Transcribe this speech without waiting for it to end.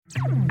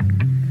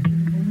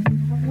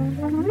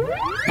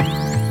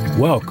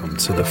Welcome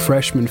to the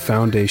Freshman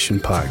Foundation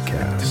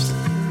Podcast,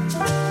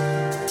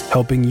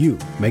 helping you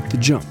make the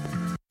jump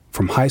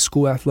from high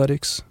school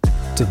athletics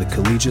to the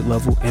collegiate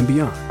level and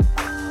beyond,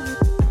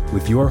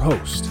 with your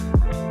host,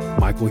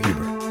 Michael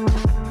Huber.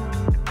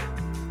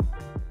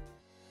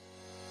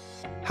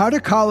 How do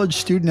college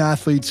student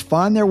athletes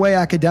find their way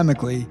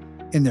academically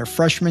in their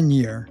freshman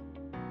year?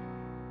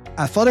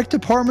 Athletic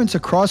departments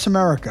across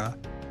America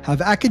have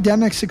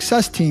academic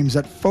success teams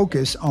that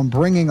focus on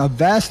bringing a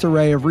vast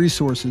array of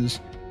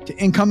resources to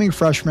incoming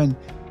freshmen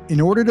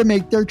in order to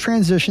make their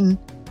transition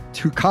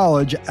to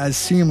college as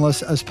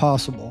seamless as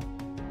possible.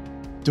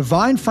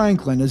 Divine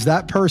Franklin is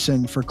that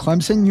person for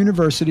Clemson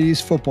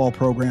University's football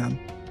program,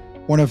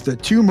 one of the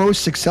two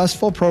most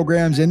successful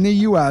programs in the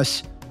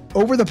U.S.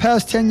 over the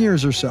past 10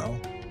 years or so.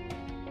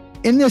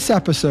 In this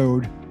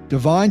episode,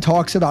 Divine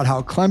talks about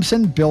how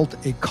Clemson built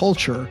a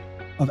culture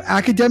of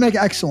academic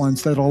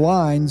excellence that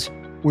aligns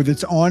with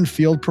its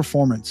on-field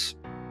performance.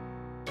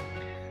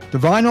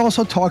 Divine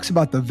also talks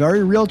about the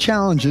very real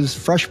challenges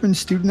freshman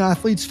student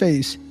athletes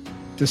face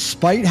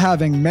despite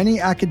having many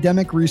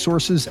academic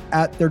resources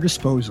at their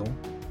disposal.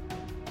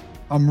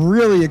 I'm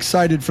really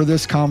excited for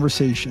this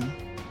conversation.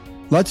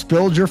 Let's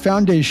build your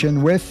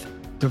foundation with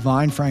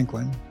Divine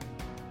Franklin.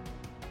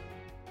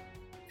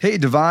 Hey,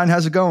 Divine,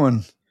 how's it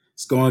going?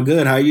 It's going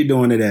good. How are you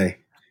doing today?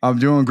 I'm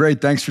doing great.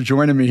 Thanks for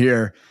joining me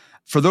here.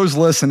 For those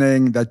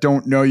listening that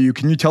don't know you,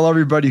 can you tell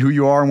everybody who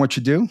you are and what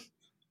you do?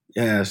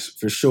 Yes,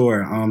 for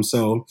sure.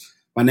 So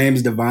my name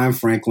is Divine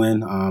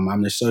Franklin.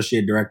 I'm the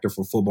Associate Director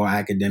for Football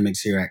Academics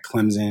here at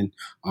Clemson,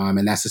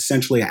 and that's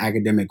essentially an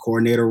academic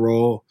coordinator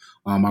role.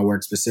 I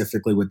work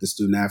specifically with the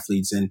student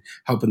athletes and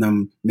helping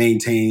them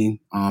maintain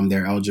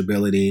their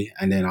eligibility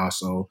and then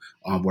also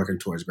working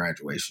towards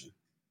graduation.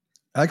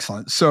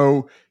 Excellent.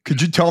 So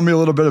could you tell me a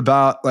little bit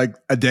about like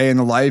a day in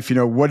the life? You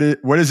know, what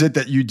is it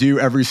that you do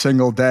every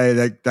single day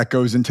that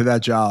goes into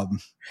that job?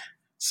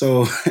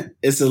 So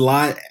it's a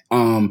lot,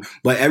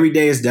 but every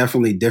day is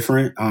definitely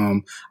different.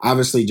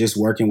 Obviously, just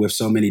working with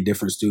so many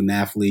different student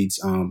athletes,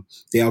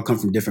 they all come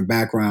from different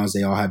backgrounds.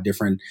 They all have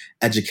different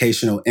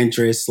educational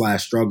interests /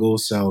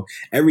 struggles. So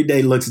every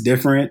day looks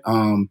different.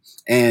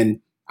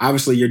 And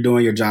obviously, you're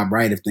doing your job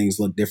right if things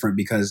look different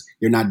because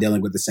you're not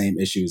dealing with the same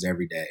issues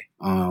every day.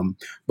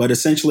 But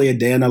essentially, a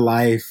day in the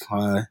life,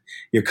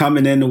 you're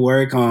coming into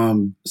work,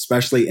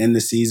 especially in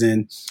the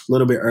season, a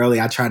little bit early.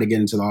 I try to get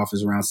into the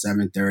office around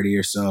 7:30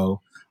 or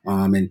so.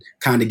 And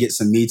kind of get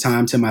some me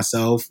time to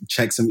myself,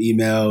 check some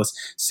emails,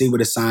 see what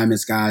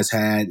assignments guys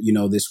had,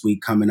 this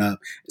week coming up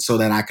so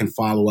that I can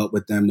follow up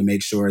with them to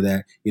make sure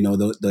that,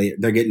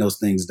 they're getting those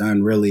things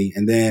done really.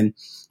 And then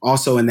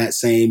also in that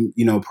same,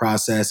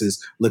 process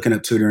is looking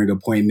up tutoring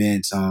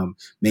appointments,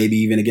 maybe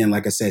even again,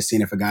 like I said,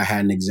 seeing if a guy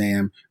had an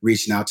exam,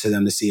 reaching out to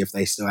them to see if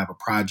they still have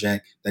a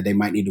project that they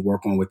might need to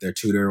work on with their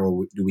tutor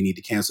or do we need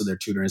to cancel their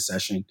tutoring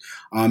session.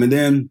 And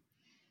then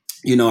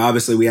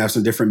obviously we have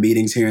some different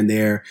meetings here and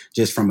there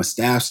just from a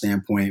staff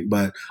standpoint,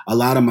 but a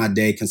lot of my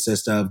day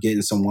consists of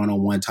getting some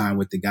one-on-one time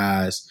with the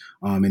guys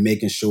and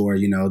making sure,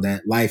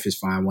 that life is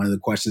fine. One of the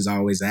questions I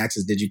always ask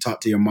is, did you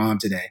talk to your mom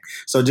today?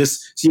 So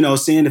just,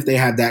 seeing if they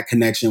have that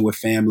connection with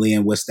family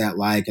and what's that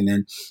like. And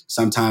then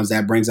sometimes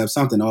that brings up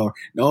something, or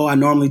no, I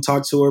normally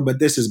talk to her, but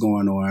this is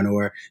going on.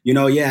 Or,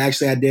 yeah,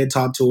 actually I did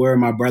talk to her.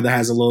 My brother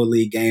has a little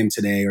league game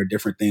today or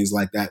different things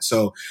like that.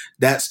 So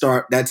that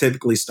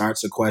typically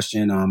starts a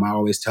question. I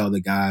always tell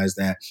the guys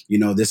that,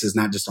 this is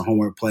not just a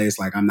homework place.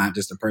 Like I'm not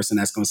just a person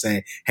that's going to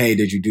say, hey,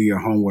 did you do your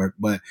homework?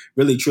 But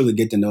really, truly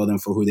get to know them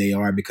for who they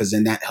are, because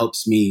then that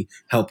helps me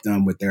help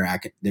them with their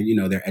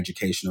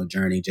educational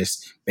journey,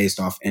 just based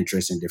off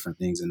interest and different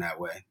things in that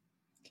way.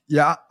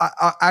 Yeah,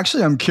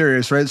 I'm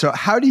curious, right? So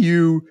how do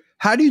you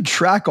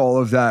track all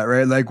of that,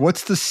 right? Like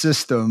what's the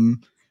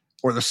system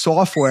or the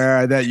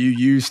software that you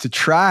use to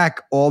track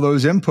all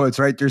those inputs,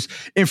 right? There's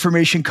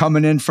information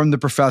coming in from the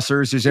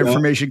professors, there's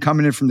information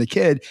coming in from the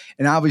kid,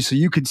 and obviously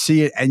you could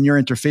see it and you're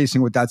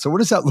interfacing with that. So what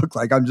does that look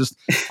like?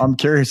 I'm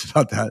curious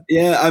about that.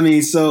 Yeah,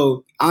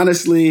 so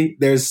honestly,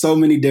 there's so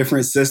many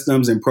different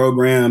systems and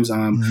programs.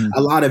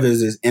 A lot of it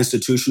is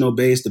institutional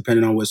based,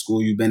 depending on what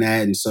school you've been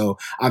at. And so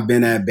I've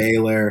been at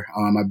Baylor,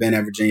 I've been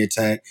at Virginia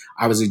Tech.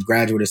 I was a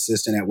graduate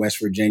assistant at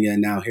West Virginia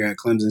and now here at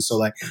Clemson. So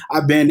like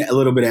I've been a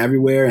little bit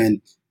everywhere,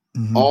 and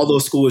all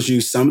those schools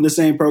use some of the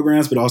same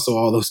programs, but also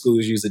all those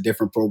schools use a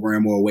different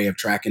program or a way of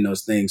tracking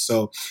those things.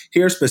 So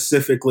here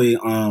specifically,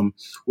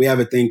 we have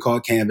a thing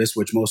called Canvas,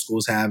 which most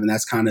schools have, and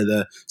that's kind of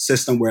the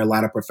system where a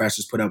lot of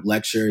professors put up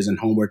lectures and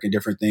homework and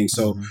different things.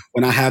 So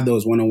when I have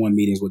those one-on-one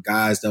meetings with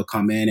guys, they'll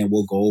come in and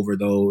we'll go over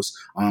those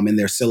in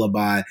their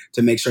syllabi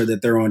to make sure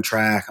that they're on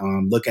track,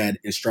 look at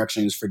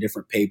instructions for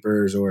different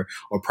papers or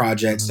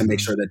projects to make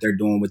sure that they're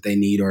doing what they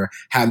need or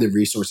have the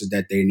resources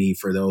that they need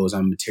for those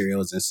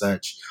materials and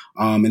such.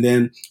 And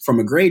then from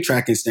a grade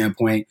tracking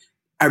standpoint,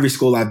 every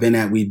school I've been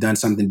at, we've done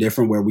something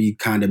different where we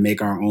kind of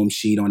make our own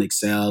sheet on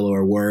Excel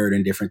or Word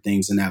and different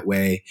things in that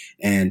way.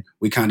 And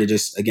we kind of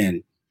just,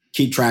 again,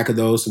 keep track of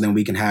those so then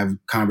we can have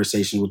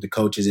conversations with the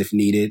coaches if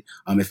needed,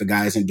 if a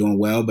guy isn't doing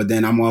well. But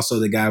then I'm also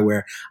the guy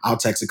where I'll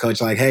text a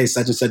coach like, hey,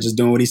 such and such is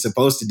doing what he's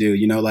supposed to do.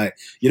 Like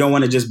you don't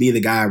want to just be the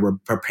guy we're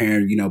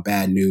preparing,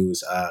 bad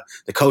news.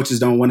 The coaches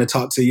don't want to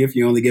talk to you if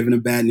you're only giving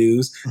them bad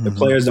news. Mm-hmm. The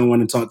players don't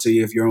want to talk to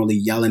you if you're only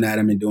yelling at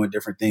them and doing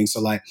different things.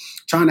 So like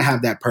trying to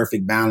have that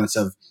perfect balance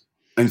of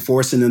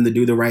enforcing them to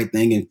do the right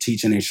thing and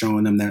teaching and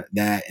showing them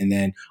that, and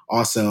then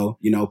also,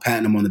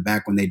 patting them on the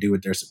back when they do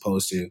what they're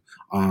supposed to.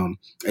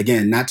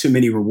 Again, not too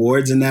many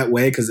rewards in that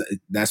way because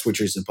that's what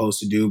you're supposed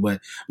to do, but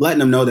letting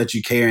them know that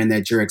you care and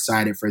that you're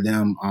excited for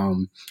them.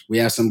 We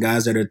have some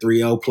guys that are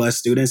 3.0 plus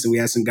students, and we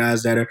have some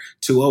guys that are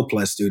 2.0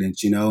 plus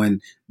students,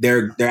 and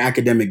their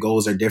academic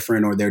goals are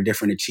different, or their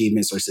different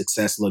achievements or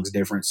success looks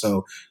different.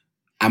 So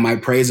I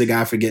might praise a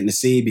guy for getting a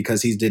C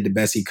because he did the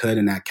best he could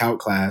in that calc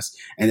class.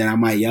 And then I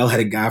might yell at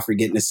a guy for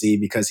getting a C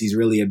because he's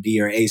really a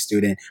B or A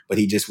student, but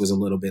he just was a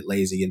little bit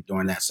lazy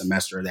during that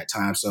semester or that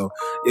time. So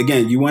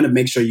again, you want to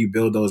make sure you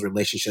build those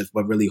relationships,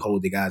 but really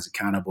hold the guys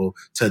accountable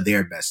to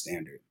their best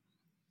standard.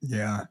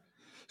 Yeah.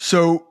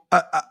 So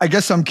I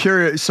guess I'm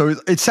curious. So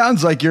it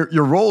sounds like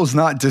your role is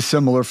not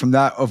dissimilar from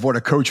that of what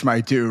a coach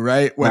might do,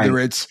 right? Whether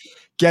it's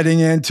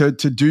getting in to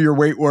do your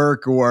weight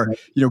work or,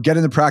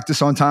 getting the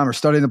practice on time or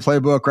studying the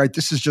playbook, right?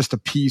 This is just a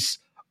piece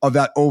of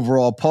that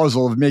overall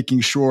puzzle of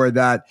making sure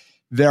that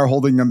they're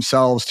holding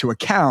themselves to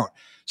account.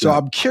 So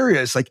I'm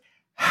curious, like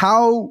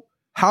how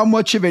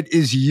much of it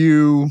is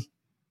you,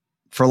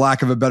 for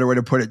lack of a better way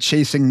to put it,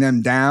 chasing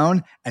them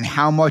down, and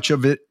how much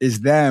of it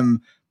is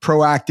them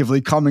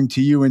proactively coming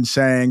to you and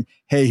saying,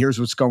 hey, here's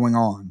what's going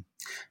on?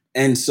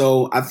 And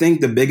so I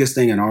think the biggest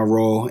thing in our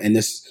role, and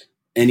this,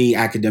 any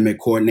academic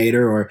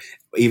coordinator, or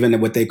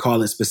even what they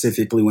call it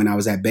specifically when I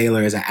was at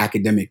Baylor, as an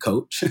academic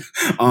coach.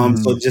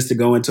 So just to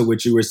go into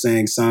what you were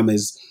saying,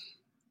 is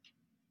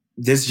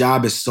this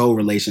job is so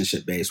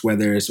relationship based,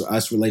 whether it's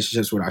us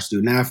relationships with our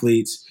student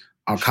athletes,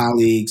 our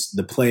colleagues,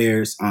 the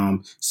players,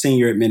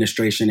 senior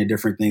administration, and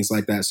different things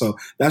like that. So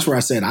that's where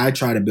I said I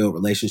try to build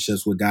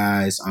relationships with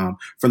guys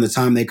from the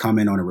time they come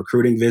in on a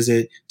recruiting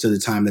visit to the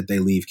time that they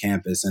leave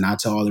campus. And I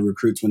tell all the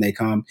recruits when they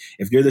come,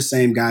 if you're the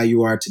same guy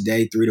you are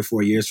today, 3 to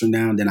 4 years from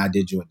now, then I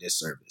did you a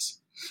disservice.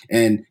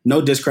 And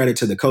no discredit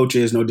to the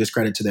coaches, no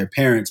discredit to their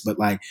parents, but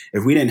like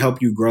if we didn't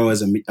help you grow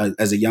as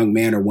a young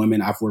man or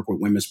woman, I've worked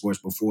with women's sports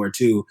before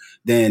too,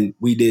 then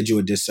we did you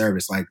a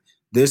disservice. Like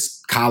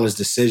this college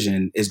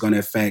decision is going to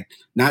affect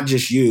not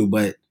just you,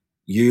 but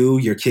you,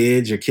 your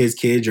kids,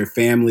 your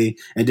family,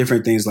 and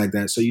different things like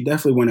that. So you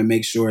definitely want to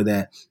make sure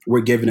that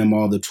we're giving them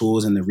all the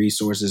tools and the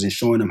resources and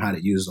showing them how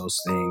to use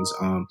those things.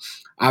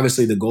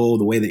 Obviously, the goal,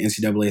 the way the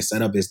NCAA is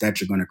set up, is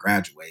that you're going to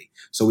graduate.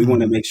 So we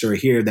want to make sure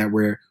here that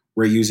we're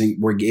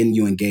getting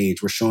you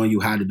engaged. We're showing you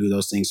how to do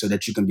those things so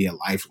that you can be a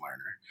life learner.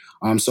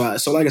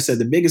 So like I said,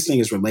 the biggest thing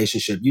is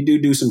relationship. You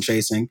do some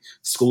chasing.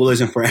 School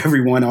isn't for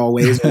everyone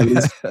always. At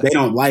least they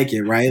don't like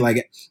it, right?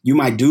 Like you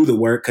might do the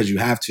work because you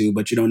have to,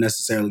 but you don't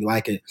necessarily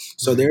like it.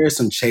 So there is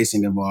some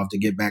chasing involved, to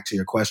get back to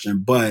your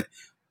question. But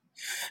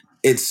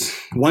it's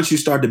once you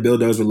start to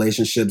build those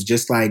relationships,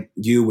 just like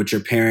you with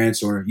your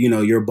parents or,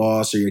 your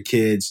boss or your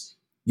kids,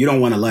 you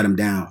don't want to let them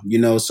down,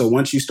 So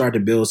once you start to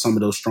build some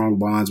of those strong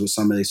bonds with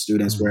some of the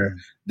students where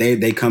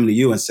they come to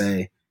you and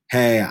say,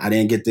 hey, I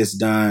didn't get this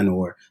done,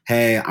 or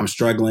hey, I'm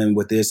struggling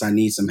with this, I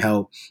need some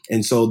help.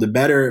 And so the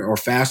better or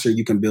faster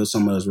you can build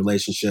some of those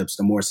relationships,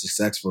 the more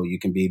successful you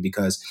can be,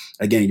 because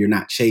again, you're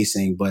not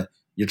chasing, but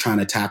you're trying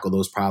to tackle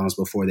those problems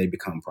before they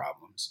become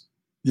problems.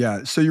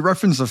 Yeah. So you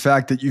referenced the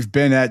fact that you've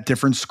been at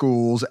different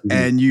schools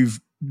and you've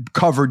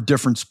covered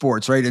different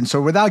sports, right? And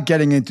so without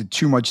getting into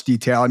too much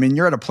detail, I mean,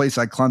 you're at a place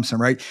like Clemson,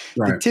 right?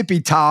 The tippy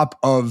top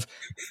of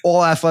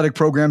all athletic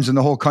programs in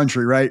the whole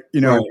country, right?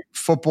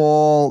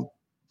 Football,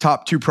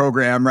 top 2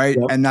 program, right?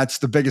 Yep. And that's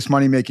the biggest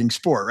money-making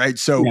sport, right?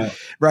 So,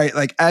 right,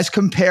 like as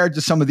compared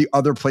to some of the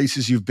other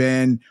places you've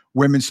been,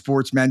 women's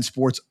sports, men's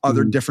sports,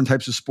 other different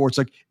types of sports,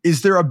 like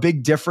is there a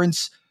big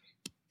difference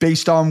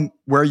based on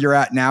where you're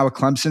at now at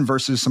Clemson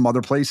versus some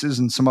other places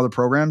and some other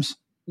programs?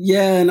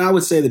 Yeah, and I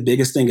would say the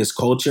biggest thing is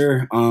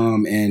culture.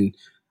 And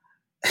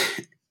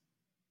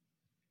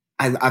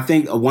I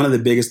think one of the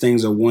biggest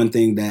things, or one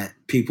thing that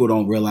people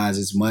don't realize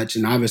as much,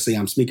 and obviously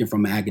I'm speaking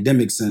from an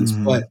academic sense,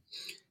 but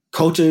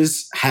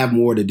coaches have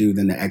more to do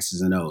than the X's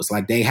and O's.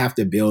 Like they have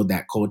to build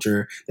that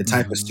culture. The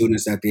type of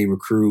students that they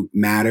recruit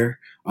matter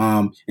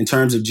in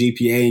terms of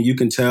GPA. And you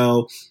can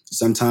tell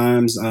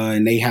sometimes,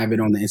 and they have it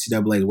on the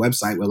NCAA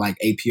website with like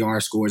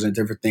APR scores and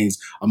different things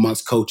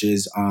amongst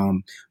coaches.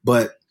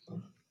 But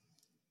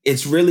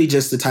it's really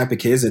just the type of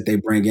kids that they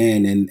bring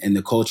in and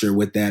the culture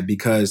with that.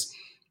 Because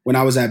when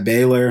I was at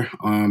Baylor,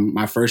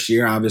 my first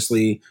year,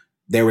 obviously,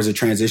 there was a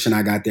transition.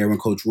 I got there when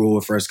Coach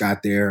Rule first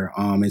got there.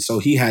 And so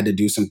he had to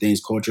do some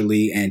things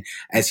culturally. And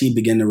as he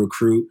began to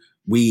recruit,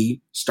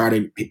 we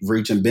started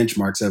reaching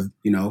benchmarks of,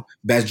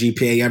 best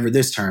GPA ever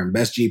this term,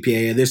 best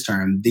GPA of this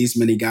term, these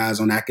many guys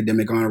on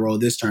academic honor roll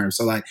this term.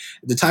 So like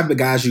the type of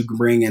guys you can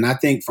bring in, I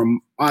think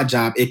from our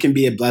job, it can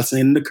be a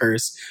blessing and a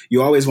curse.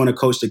 You always want a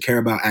coach to care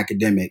about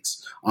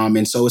academics.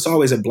 And so it's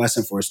always a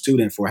blessing for a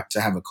student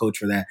to have a coach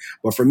for that.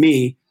 But for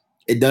me,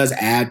 it does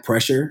add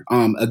pressure,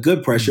 a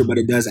good pressure, but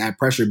it does add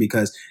pressure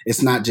because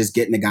it's not just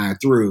getting the guy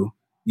through.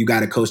 You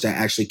got a coach that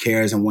actually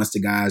cares and wants the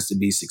guys to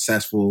be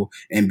successful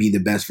and be the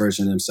best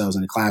version of themselves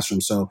in the classroom.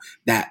 So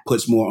that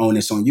puts more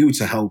onus on you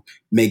to help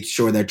make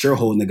sure that you're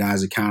holding the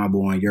guys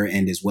accountable on your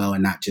end as well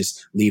and not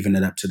just leaving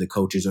it up to the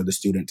coaches or the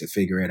student to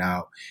figure it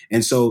out.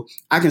 And so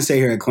I can say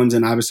here at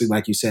Clemson, obviously,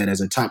 like you said,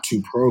 as a top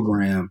 2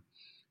 program,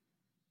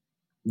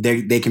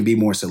 they can be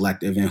more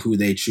selective in who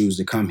they choose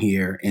to come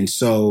here. And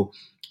so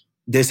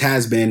this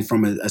has been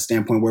from a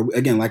standpoint where,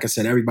 again, like I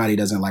said, everybody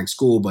doesn't like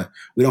school, but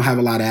we don't have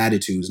a lot of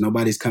attitudes.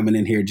 Nobody's coming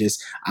in here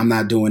just, I'm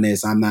not doing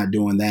this, I'm not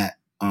doing that.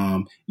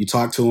 You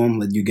talk to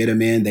them, you get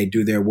them in, they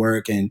do their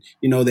work, and,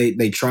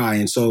 they try.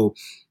 And so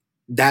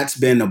that's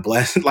been a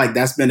blessing. Like,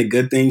 that's been a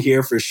good thing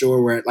here for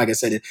sure, where, like I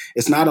said,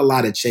 it's not a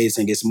lot of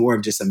chasing. It's more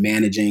of just a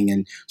managing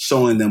and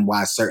showing them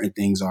why certain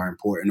things are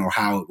important or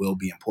how it will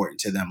be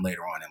important to them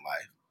later on in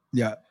life.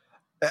 Yeah.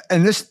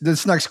 And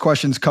this next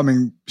question is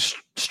coming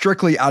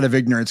strictly out of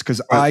ignorance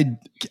because I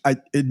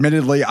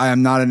admittedly I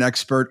am not an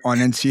expert on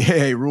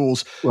NCAA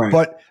rules, right.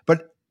 but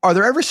are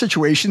there ever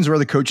situations where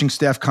the coaching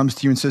staff comes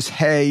to you and says,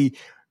 "Hey,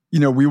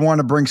 we want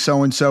to bring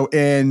so and so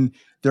in.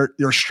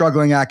 They're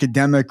struggling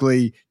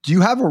academically. Do you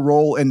have a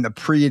role in the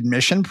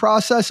pre-admission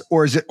process,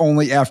 or is it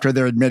only after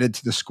they're admitted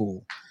to the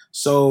school?"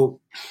 So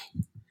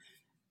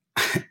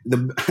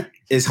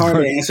it's hard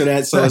to answer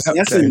that. So it's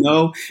yes and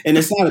no, and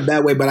it's not a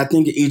bad way, but I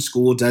think each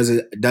school does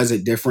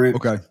it different.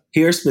 Okay.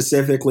 Here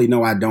specifically,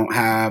 no, I don't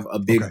have a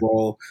big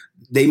role.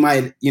 They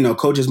might,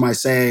 coaches might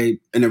say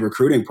in the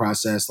recruiting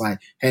process, like,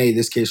 hey,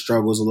 this kid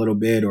struggles a little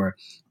bit, or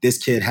this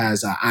kid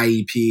has an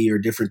IEP or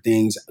different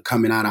things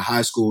coming out of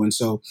high school. And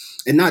so,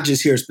 and not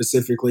just here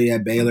specifically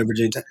at Baylor,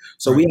 Virginia Tech.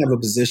 So we have a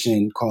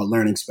position called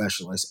learning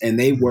specialists, and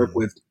they work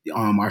with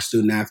our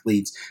student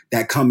athletes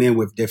that come in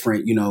with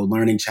different,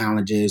 learning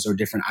challenges or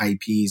different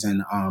IEPs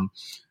and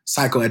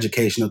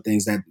psychoeducational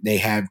things that they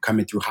have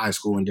coming through high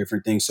school and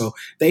different things. So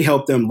they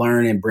help them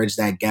learn and bridge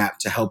that gap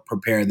to help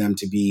prepare them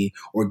to be,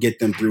 or get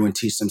them through and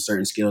teach them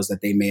certain skills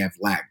that they may have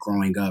lacked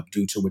growing up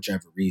due to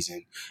whichever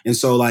reason. And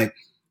so like,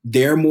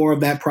 they're more of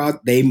that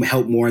they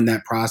help more in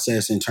that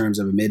process in terms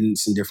of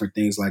admittance and different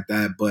things like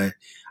that. But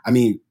I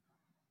mean,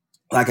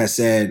 like I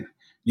said,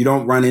 you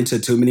don't run into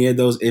too many of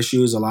those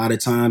issues a lot of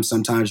times.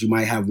 Sometimes you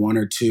might have 1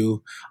 or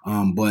 2.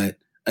 But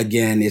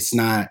again, it's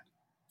not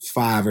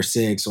 5 or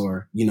 6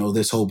 or,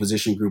 this whole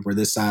position group or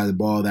this side of the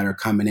ball that are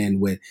coming in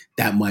with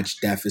that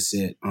much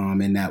deficit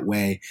in that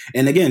way.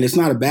 And again, it's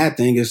not a bad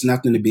thing. It's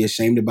nothing to be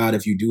ashamed about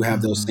if you do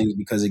have those things,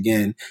 because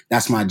again,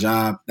 that's my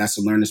job. That's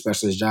the learning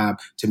specialist job,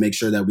 to make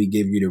sure that we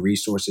give you the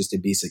resources to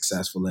be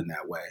successful in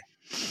that way.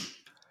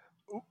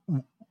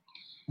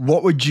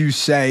 What would you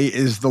say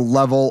is the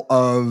level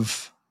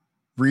of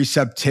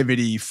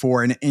receptivity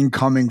for an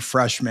incoming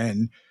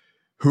freshman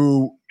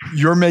who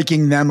you're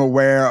making them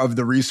aware of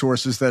the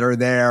resources that are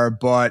there,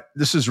 but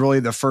this is really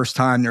the first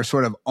time they're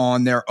sort of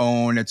on their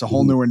own. It's a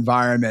whole new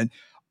environment.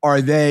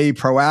 Are they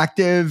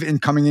proactive in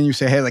coming in? You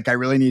say, hey, like, I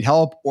really need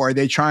help, or are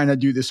they trying to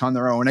do this on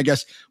their own? I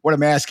guess what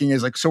I'm asking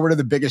is, like, so what are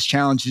the biggest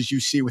challenges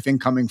you see with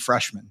incoming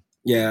freshmen?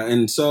 Yeah.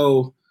 And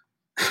so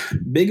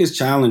biggest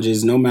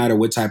challenges, no matter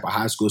what type of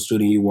high school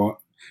student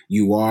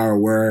you are or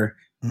were,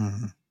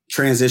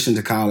 transition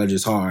to college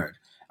is hard.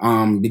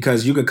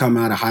 Because you could come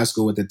out of high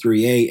school with a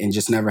 3.8 and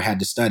just never had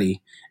to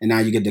study. And now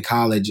you get to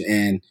college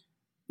and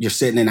you're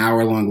sitting in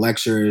hour-long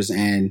lectures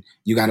and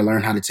you got to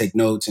learn how to take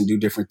notes and do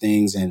different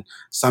things. And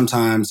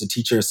sometimes the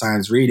teacher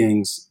assigns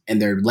readings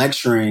and they're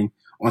lecturing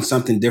on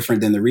something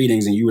different than the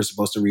readings. And you were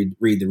supposed to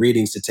read the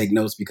readings to take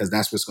notes because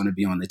that's what's going to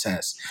be on the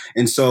test.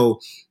 And so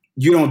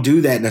you don't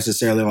do that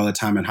necessarily all the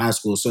time in high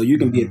school. So you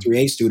can be a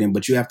 3.8 student,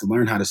 but you have to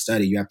learn how to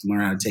study. You have to learn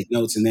how to take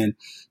notes. And then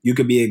you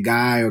could be a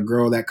guy or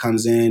girl that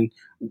comes in,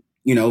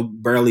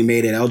 barely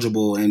made it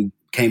eligible and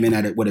came in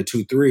at it with a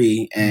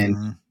 2.3,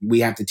 and we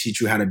have to teach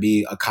you how to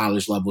be a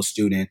college level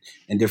student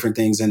and different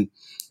things. And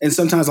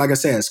sometimes, like I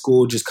said,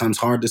 school just comes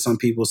hard to some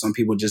people. Some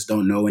people just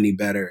don't know any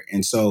better.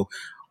 And so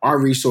our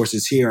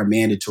resources here are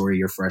mandatory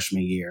your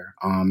freshman year.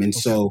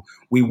 So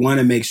we want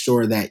to make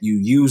sure that you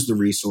use the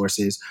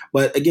resources,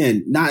 but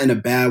again, not in a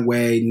bad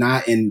way,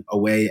 not in a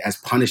way as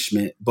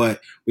punishment, but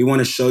we want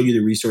to show you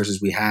the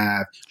resources we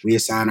have. We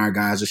assign our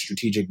guys a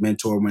strategic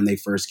mentor when they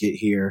first get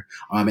here.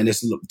 And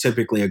it's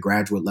typically a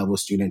graduate level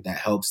student that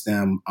helps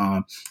them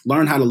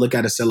learn how to look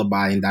at a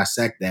syllabi and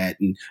dissect that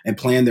and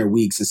plan their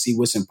weeks and see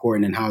what's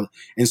important and how.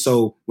 And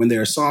so when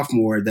they're a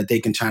sophomore, that they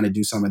can try to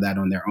do some of that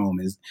on their own.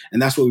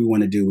 And that's what we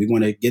want to do. We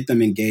want to get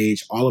them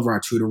engaged. All of our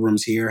tutor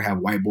rooms here have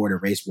whiteboard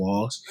erased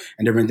walls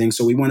and different things.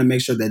 So we want to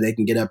make sure that they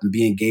can get up and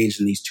be engaged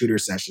in these tutor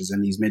sessions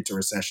and these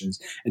mentor sessions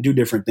and do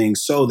different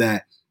things so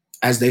that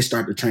as they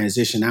start to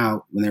transition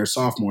out when they're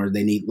sophomores,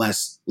 they need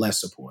less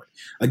support.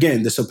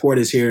 Again, the support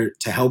is here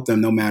to help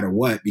them no matter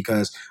what,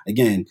 because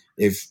again,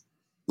 if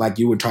like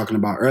you were talking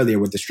about earlier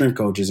with the strength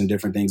coaches and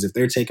different things, if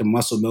they're taking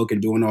muscle milk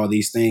and doing all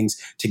these things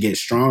to get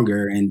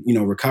stronger and,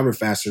 recover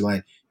faster,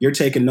 like you're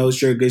taking notes,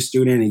 you're a good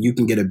student and you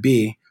can get a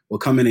B, well,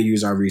 come in and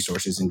use our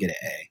resources and get an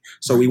A.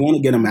 So we want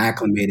to get them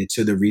acclimated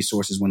to the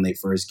resources when they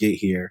first get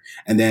here.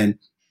 And then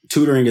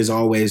tutoring is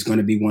always going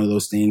to be one of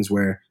those things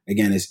where,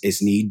 again,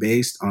 it's need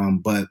based.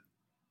 But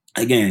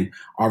again,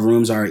 our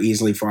rooms are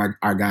easily for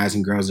our guys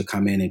and girls to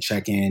come in and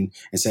check in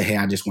and say, hey,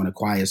 I just want a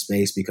quiet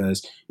space,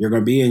 because you're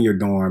going to be in your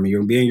dorm and you're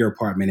going to be in your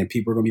apartment and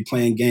people are going to be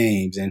playing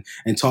games and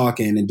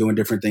talking and doing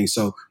different things.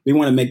 So we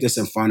want to make this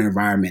a fun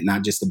environment,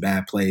 not just a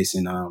bad place.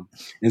 And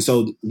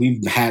so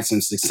we've had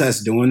some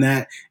success doing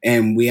that.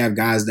 And we have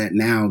guys that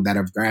now that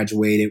have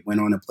graduated,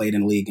 went on and played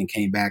in the league and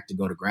came back to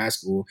go to grad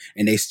school,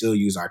 and they still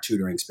use our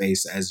tutoring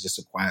space as just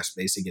a quiet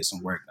space to get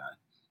some work done.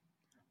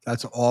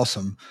 That's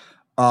awesome.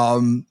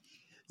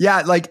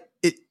 Yeah, like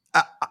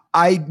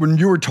I when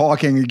you were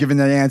talking and giving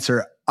that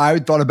answer, I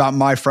thought about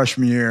my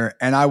freshman year,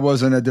 and I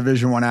wasn't a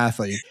Division I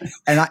athlete.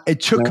 And it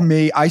took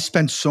me, I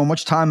spent so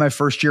much time my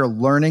first year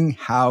learning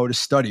how to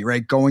study,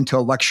 right? Going to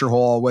a lecture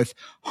hall with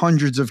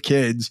hundreds of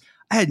kids.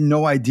 I had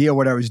no idea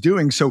what I was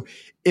doing. So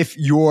if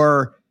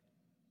you're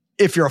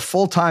a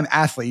full-time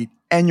athlete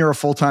and you're a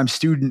full-time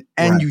student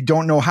and you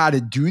don't know how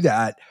to do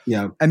that,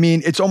 I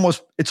mean, it's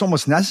almost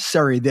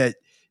necessary that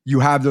you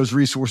have those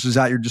resources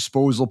at your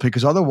disposal,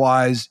 because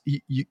otherwise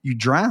you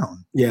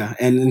drown. Yeah.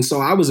 And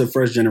so I was a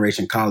first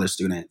generation college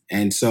student.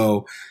 And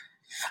so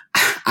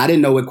I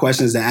didn't know what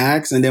questions to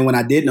ask. And then when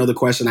I did know the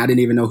question, I didn't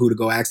even know who to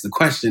go ask the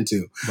question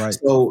to. Right.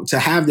 So to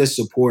have this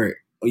support,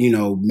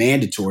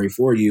 mandatory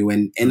for you,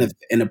 and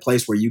in a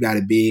place where you got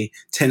to be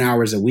 10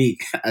 hours a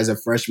week as a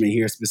freshman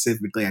here,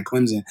 specifically at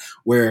Clemson,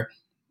 where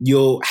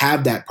you'll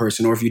have that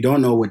person, or if you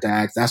don't know what to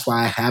ask, that's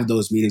why I have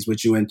those meetings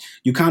with you. And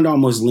you kind of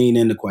almost lean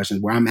into questions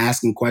where I'm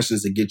asking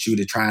questions to get you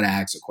to try to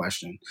ask a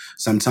question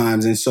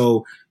sometimes. And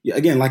so,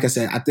 again, like I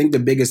said, I think the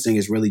biggest thing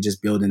is really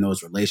just building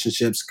those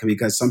relationships,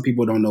 because some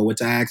people don't know what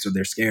to ask, or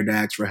they're scared to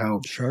ask for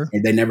help. Sure.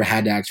 And they never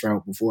had to ask for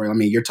help before. I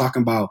mean, you're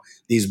talking about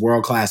these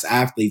world-class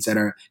athletes that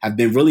have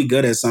been really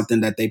good at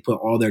something that they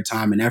put all their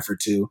time and effort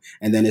to,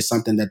 and then it's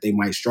something that they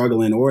might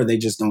struggle in or they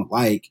just don't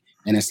like.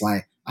 And it's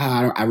like,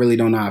 I really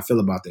don't know how I feel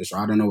about this, or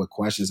I don't know what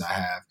questions I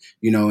have,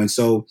 and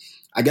so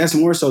I guess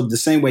more so the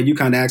same way you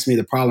kind of asked me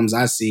the problems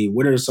I see,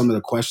 what are some of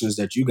the questions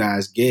that you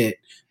guys get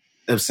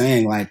of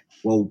saying like,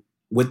 well,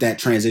 with that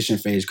transition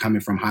phase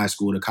coming from high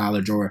school to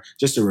college, or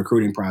just the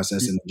recruiting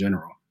process in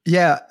general?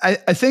 Yeah, I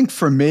think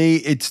for me,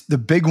 it's the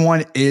big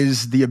one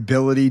is the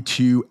ability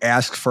to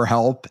ask for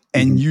help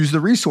and use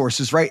the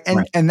resources, right?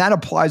 And that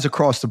applies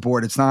across the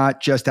board. It's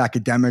not just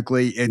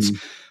academically. It's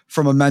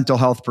from a mental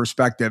health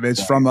perspective.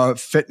 It's from a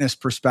fitness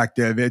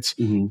perspective. It's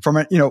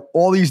from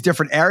all these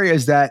different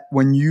areas that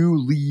when you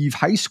leave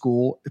high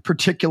school,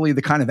 particularly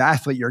the kind of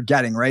athlete you're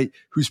getting, right,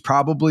 who's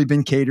probably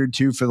been catered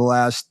to for the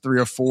last 3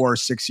 or 4 or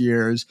 6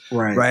 years,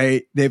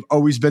 right? They've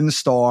always been the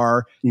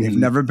star. They've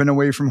never been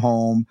away from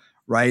home,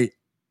 right?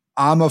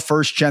 I'm a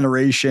first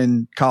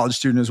generation college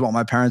student as well.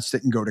 My parents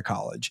didn't go to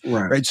college,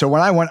 right? So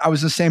when I went, I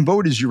was in the same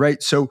boat as you,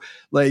 right? So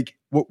like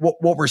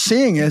what we're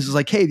seeing is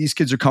like, hey, these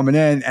kids are coming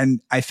in and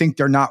I think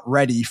they're not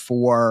ready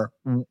for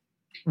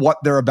what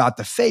they're about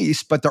to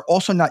face, but they're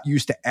also not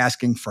used to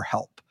asking for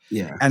help.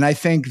 Yeah. And I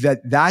think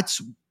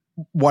that's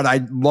what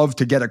I'd love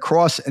to get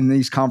across in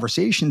these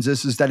conversations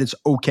is that it's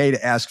okay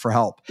to ask for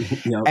help.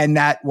 And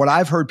that what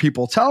I've heard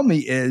people tell me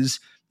is,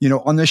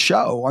 on this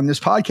show, on this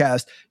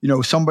podcast,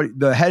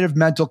 the head of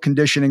mental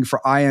conditioning for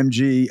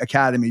IMG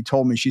Academy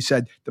told me, she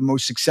said, the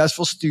most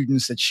successful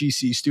students that she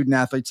sees, student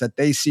athletes that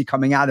they see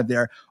coming out of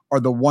there,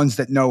 are the ones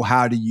that know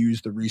how to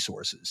use the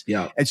resources.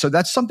 Yeah. And so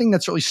that's something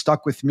that's really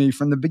stuck with me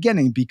from the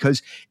beginning,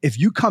 because if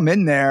you come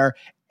in there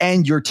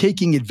and you're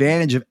taking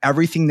advantage of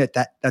everything that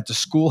the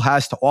school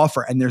has to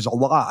offer, and there's a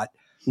lot,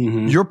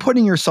 you're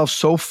putting yourself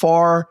so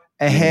far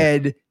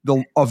ahead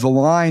of the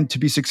line to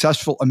be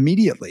successful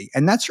immediately.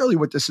 And that's really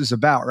what this is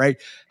about, right?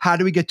 How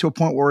do we get to a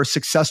point where we're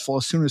successful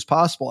as soon as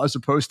possible, as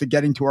opposed to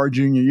getting to our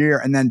junior year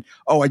and then,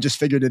 I just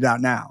figured it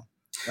out now,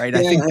 right? I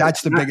think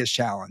that's the biggest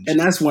challenge. And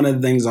that's one of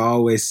the things I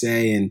always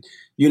say. And,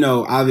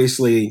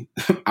 obviously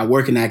I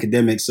work in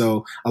academics.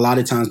 So a lot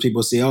of times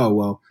people say,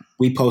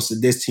 we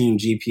posted this team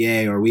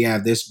GPA, or we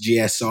have this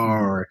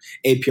GSR or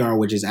APR,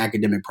 which is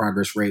academic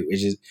progress rate,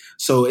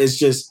 so it's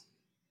just,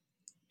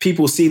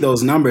 people see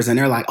those numbers and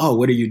they're like, oh,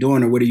 what are you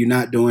doing, or what are you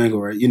not doing?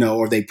 Or,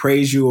 or they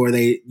praise you, or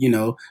they,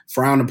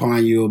 frown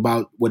upon you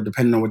about what,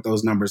 depending on what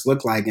those numbers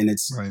look like. And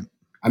it's,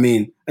 I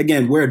mean,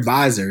 again, we're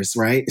advisors,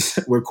 right?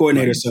 We're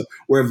coordinators. So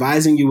we're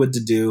advising you what to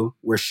do.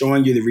 We're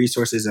showing you the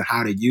resources and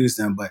how to use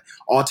them. But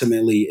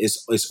ultimately,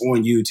 it's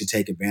on you to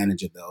take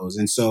advantage of those.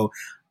 And so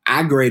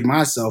I grade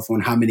myself on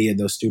how many of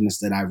those students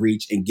that I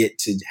reach and get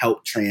to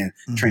help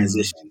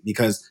transition,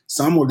 because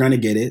some were going to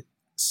get it.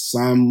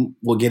 Some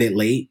will get it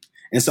late.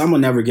 And some will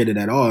never get it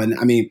at all. And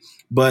I mean,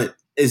 but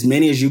as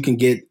many as you can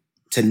get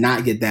to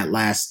not get that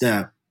last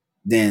step,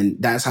 then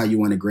that's how you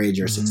want to grade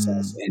your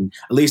success. And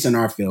at least in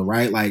our field,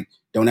 right? Like,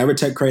 don't ever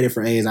take credit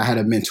for A's. I had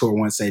a mentor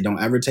once say,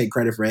 don't ever take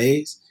credit for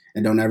A's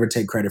and don't ever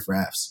take credit for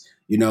F's.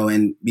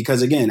 And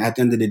because again, at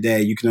the end of the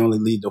day, you can only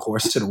lead the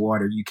horse to the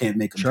water. You can't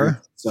make them drink.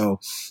 So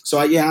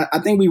yeah, I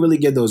think we really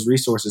give those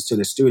resources to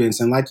the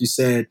students. And like you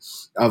said,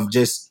 of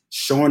just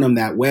showing them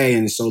that way.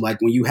 And so like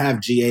when you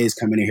have GAs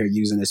coming in here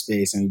using this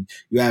space and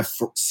you have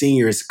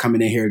seniors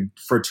coming in here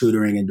for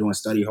tutoring and doing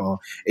study hall,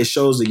 it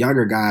shows the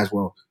younger guys,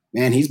 well,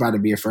 man, he's about to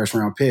be a first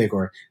round pick,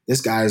 or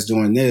this guy is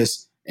doing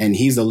this and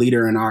he's a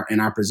leader in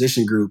our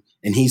position group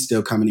and he's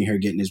still coming in here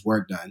getting his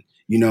work done.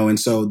 And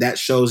so that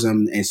shows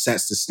them and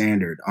sets the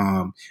standard.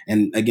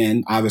 And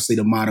again, obviously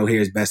the motto here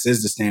is best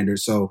is the standard.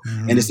 So,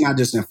 and it's not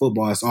just in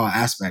football, it's all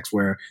aspects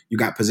where you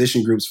got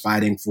position groups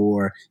fighting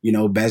for,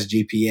 best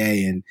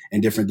GPA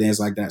and different things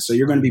like that. So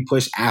you're going to be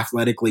pushed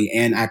athletically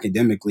and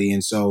academically.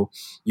 And so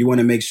you want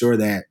to make sure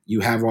that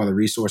you have all the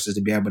resources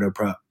to be able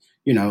to,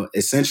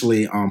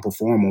 essentially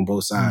perform on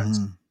both sides.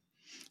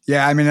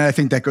 Yeah, I mean, I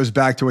think that goes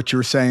back to what you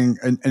were saying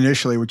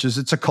initially, which is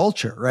it's a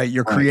culture, right?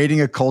 You're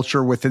creating a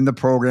culture within the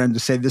program to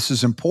say this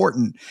is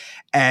important.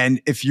 And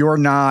if you're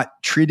not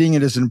treating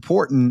it as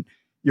important,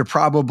 you're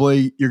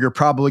probably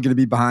going to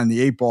be behind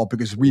the eight ball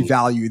because we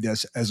value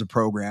this as a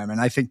program. And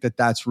I think that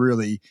that's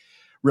really,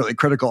 really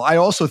critical. I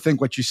also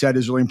think what you said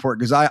is really important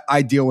because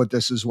I deal with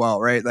this as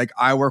well, right? Like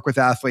I work with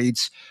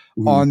athletes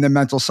on the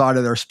mental side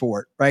of their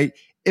sport, right?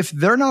 If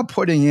they're not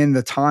putting in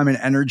the time and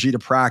energy to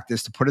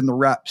practice, to put in the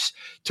reps,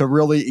 to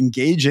really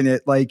engage in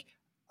it, like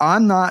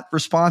I'm not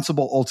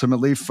responsible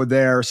ultimately for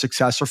their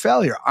success or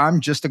failure. I'm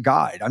just a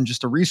guide. I'm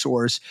just a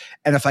resource.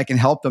 And if I can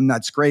help them,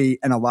 that's great.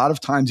 And a lot of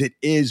times it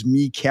is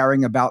me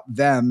caring about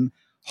them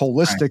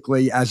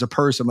holistically as a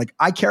person. Like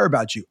I care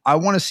about you. I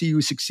want to see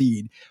you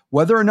succeed.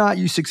 Whether or not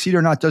you succeed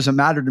or not doesn't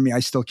matter to me. I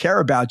still care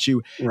about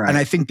you. And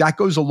I think that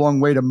goes a long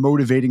way to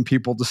motivating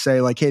people to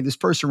say like, hey, this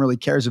person really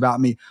cares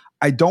about me.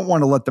 I don't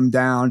want to let them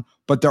down,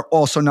 but they're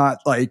also not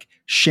like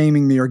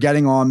shaming me or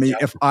getting on me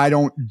if I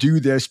don't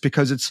do this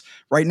because it's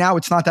right now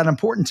it's not that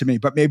important to me.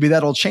 But maybe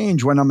that'll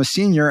change when I'm a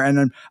senior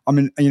and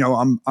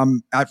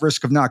I'm at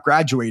risk of not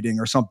graduating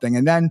or something.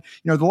 And then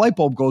the light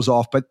bulb goes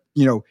off. But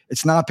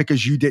it's not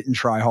because you didn't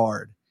try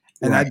hard.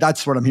 And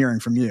that's what I'm hearing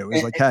from you.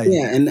 Is like, hey,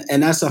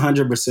 and that's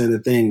 100% the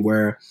thing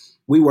where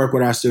we work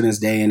with our students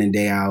day in and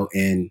day out,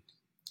 and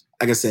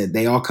like I said,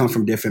 they all come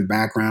from different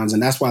backgrounds,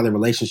 and that's why the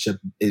relationship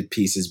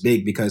piece is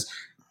big because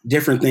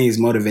different things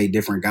motivate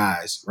different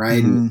guys,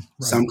 right? And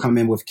some come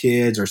in with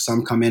kids or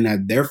some come in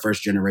at their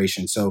first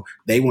generation. So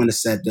they want to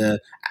set the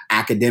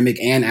academic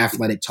and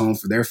athletic tone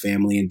for their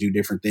family and do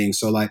different things.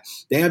 So like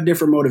they have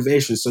different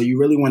motivations. So you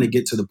really want to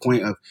get to the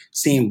point of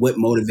seeing what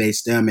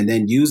motivates them and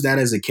then use that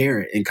as a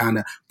carrot and kind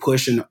of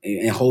push and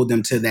hold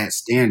them to that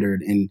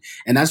standard. And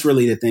that's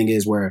really the thing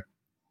is where,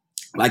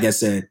 like I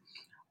said,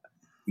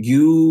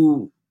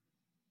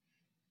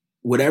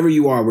 whatever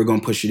you are, we're going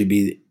to push you to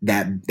be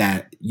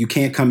that you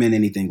can't come in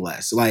anything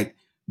less. Like,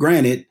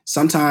 granted,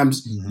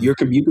 sometimes you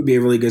could be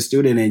a really good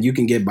student and you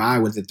can get by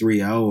with a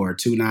 3.0 or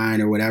 2.9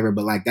 or whatever,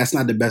 but like, that's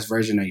not the best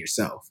version of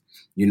yourself,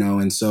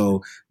 And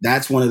so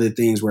that's one of the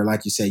things where,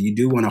 like you said, you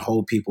do want to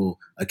hold people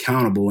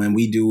accountable. And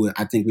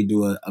I think we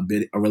do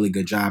a really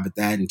good job at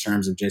that in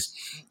terms of just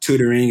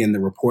tutoring and the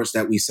reports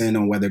that we send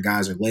on whether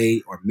guys are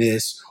late or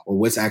miss or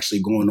what's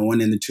actually going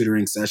on in the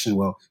tutoring session.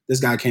 Well, this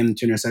guy came to the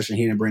tutoring session,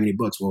 he didn't bring any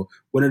books. Well,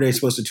 what are they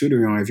supposed to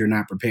tutor on if you're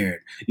not prepared?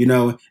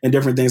 And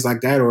different things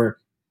like that. Or,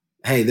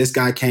 hey, this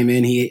guy came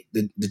in,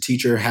 the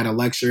teacher had a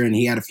lecture and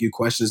he had a few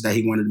questions that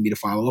he wanted me to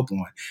follow up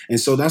on. And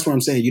so that's what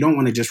I'm saying. You don't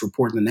want to just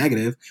report the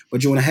negative,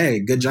 but you want to, hey,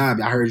 good job.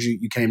 I heard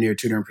you came to your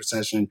tutoring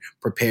session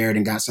prepared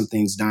and got some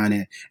things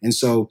done. And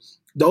so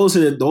those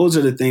are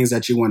the things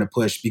that you want to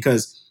push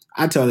because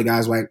I tell the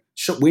guys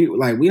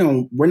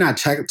we're not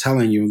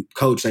telling you,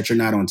 coach, that you're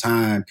not on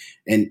time.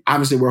 And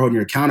obviously we're holding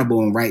you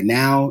accountable. And right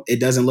now it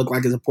doesn't look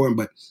like it's important,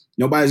 but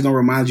nobody's going to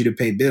remind you to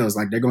pay bills.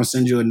 Like they're going to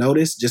send you a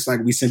notice, just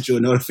like we sent you a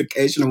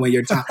notification on when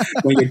your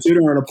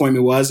tutoring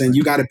appointment was, and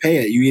you got to pay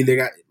it. You either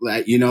got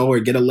or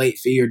get a late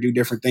fee or do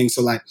different things.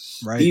 So like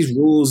these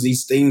rules,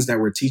 these things that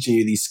we're teaching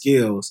you, these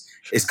skills,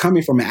 it's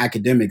coming from an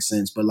academic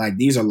sense, but like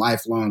these are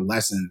lifelong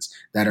lessons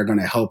that are going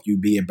to help you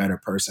be a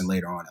better person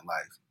later on in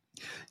life.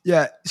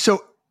 Yeah.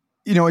 So,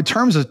 in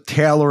terms of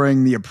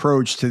tailoring the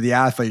approach to the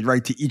athlete,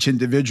 right, to each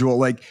individual,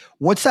 like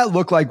what's that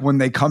look like when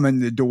they come in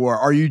the door?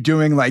 Are you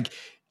doing like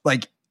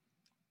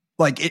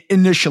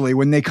initially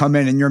when they come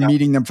in and you're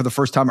meeting them for the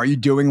first time, are you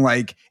doing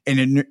like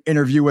an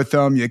interview with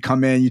them? You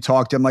come in, you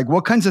talk to them, like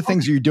what kinds of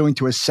things are you doing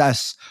to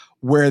assess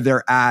where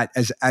they're at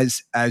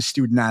as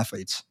student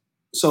athletes?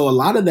 So a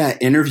lot of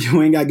that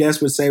interviewing, I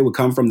guess would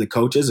come from the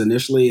coaches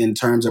initially in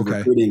terms of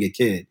recruiting a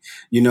kid,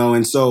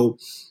 and so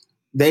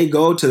they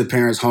go to the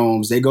parents'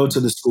 homes, they go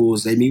to the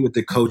schools, they meet with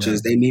the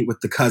coaches, they meet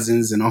with the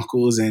cousins and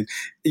uncles and,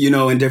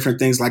 and different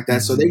things like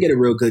that. So they get a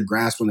real good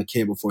grasp on the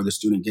kid before the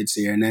student gets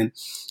here. And then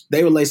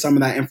they relay some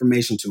of that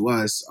information to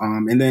us.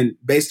 And then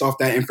based off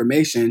that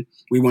information,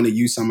 we want to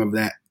use some of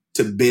that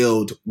to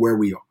build where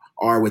we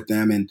are with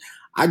them. And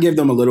I give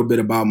them a little bit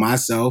about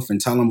myself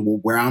and tell them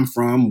where I'm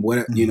from.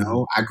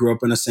 Mm-hmm. I grew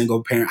up in a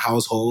single parent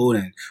household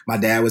and my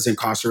dad was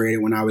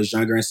incarcerated when I was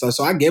younger and stuff.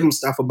 So I give them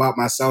stuff about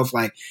myself,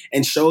 like,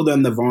 and show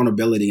them the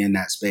vulnerability in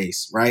that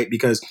space, right?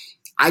 Because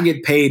I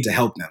get paid to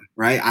help them,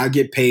 right? I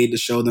get paid to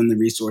show them the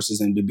resources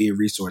and to be a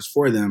resource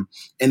for them.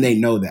 And they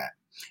know that.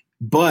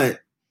 But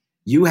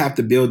you have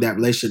to build that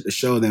relationship to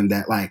show them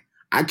that, like,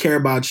 I care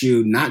about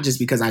you, not just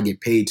because I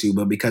get paid to,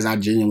 but because I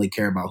genuinely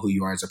care about who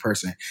you are as a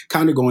person.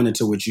 Kind of going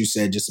into what you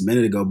said just a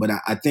minute ago, but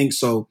I think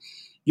so.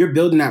 You're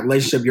building that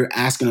relationship, you're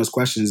asking those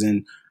questions.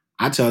 And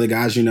I tell the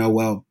guys,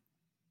 well,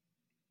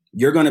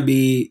 you're going to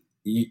be,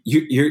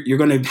 you're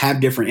going to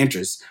have different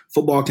interests.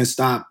 Football can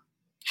stop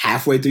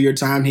halfway through your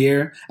time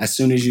here as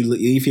soon as you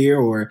leave here,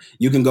 or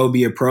you can go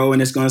be a pro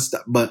and it's going to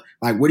stop. But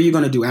like, what are you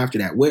going to do after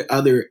that? What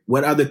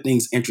other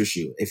things interest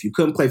you? If you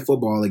couldn't play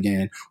football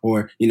again,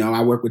 or,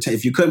 I work with,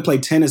 if you couldn't play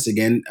tennis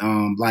again,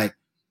 like,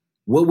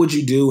 what would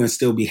you do and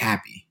still be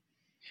happy?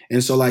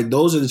 And so, like,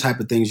 those are the type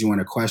of things you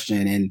want to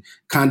question, and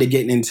kind of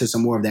getting into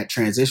some more of that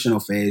transitional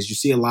phase. You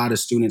see a lot of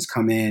students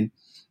come in,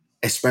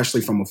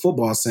 especially from a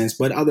football sense,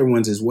 but other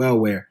ones as well,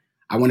 where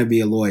I want to be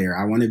a lawyer,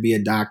 I want to be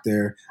a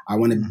doctor, I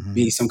want to Mm-hmm.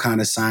 be some kind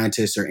of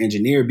scientist or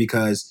engineer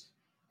because,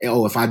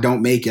 if I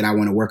don't make it, I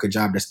want to work a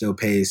job that still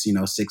pays,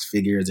 6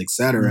 figures, et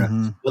cetera.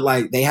 Mm-hmm. But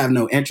like, they have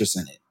no interest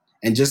in it.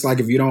 And just like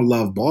if you don't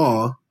love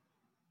ball,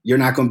 you're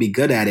not going to be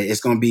good at it. It's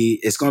going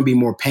to be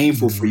more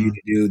painful for you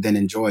Mm-hmm. to do than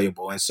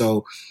enjoyable. And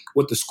so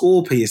with the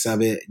school piece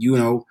of it,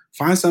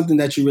 find something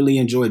that you really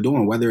enjoy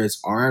doing, whether it's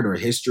art or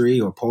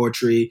history or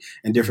poetry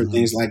and different Mm-hmm.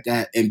 things like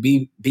that, and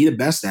be the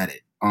best at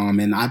it.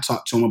 And I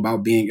talked to him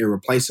about being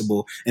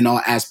irreplaceable in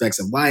all aspects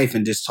of life,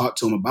 and just talk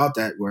to him about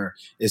that, where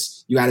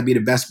you got to be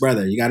the best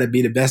brother, you got to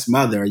be the best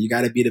mother, or you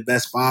got to be the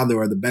best father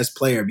or the best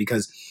player,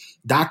 because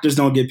doctors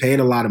don't get paid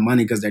a lot of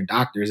money because they're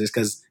doctors. It's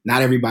because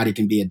not everybody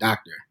can be a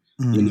doctor.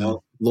 Mm-hmm.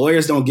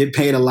 Lawyers don't get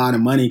paid a lot of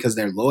money because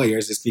they're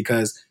lawyers. It's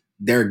because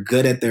they're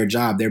good at their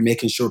job. They're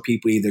making sure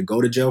people either go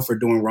to jail for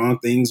doing wrong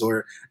things,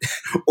 or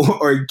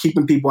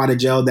keeping people out of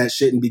jail that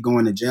shouldn't be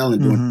going to jail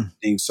and doing Mm-hmm.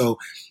 things. So,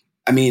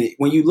 I mean,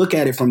 when you look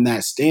at it from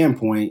that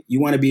standpoint, you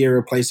want to be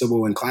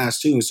irreplaceable in class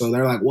too. So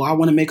they're like, well, I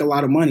want to make a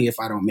lot of money if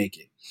I don't make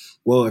it.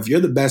 Well, if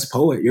you're the best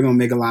poet, you're going to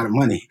make a lot of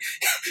money.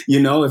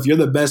 If you're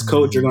the best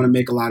coach, you're going to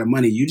make a lot of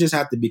money. You just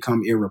have to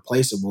become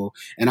irreplaceable.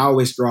 And I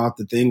always throw out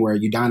the thing where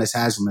Udonis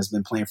Haslem has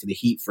been playing for the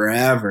Heat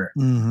forever.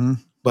 Mm-hmm.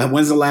 But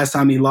when's the last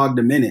time he logged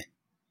a minute?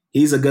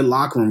 He's a good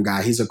locker room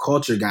guy. He's a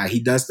culture guy. He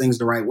does things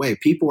the right way.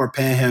 People are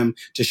paying him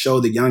to show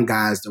the young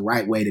guys the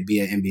right way to be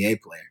an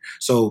NBA player.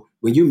 So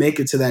when you make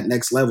it to that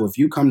next level, if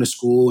you come to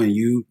school and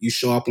you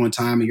show up on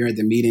time and you're at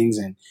the meetings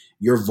and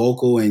you're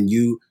vocal and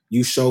you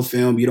show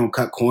film, you don't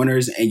cut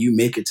corners, and you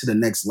make it to the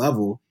next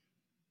level,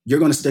 you're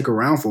going to stick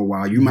around for a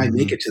while. You might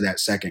make it to that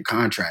second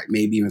contract,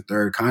 maybe even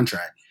third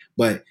contract.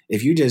 But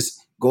if you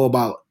just go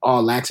about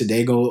all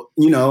lackadaisical,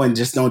 and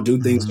just don't do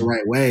things the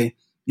right way,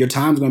 your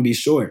time's going to be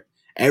short.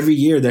 Every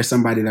year there's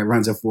somebody that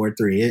runs a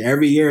 4.3.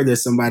 Every year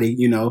there's somebody,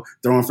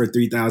 throwing for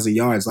 3,000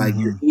 yards. Like,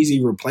 you're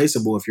easy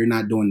replaceable if you're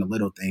not doing the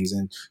little things.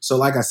 And so,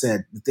 like I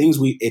said, the things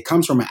it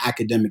comes from an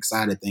academic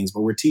side of things,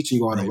 but we're teaching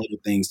you all the little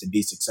things to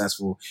be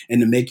successful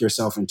and to make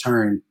yourself in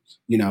turn,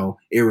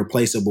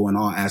 irreplaceable in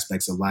all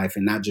aspects of life,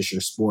 and not just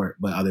your sport,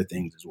 but other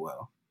things as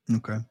well.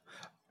 Okay.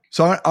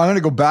 So I'm going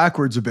to go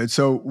backwards a bit.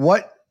 So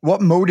what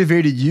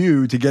motivated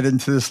you to get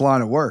into this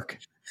line of work?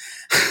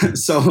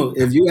 So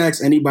if you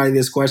ask anybody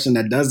this question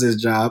that does this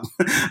job,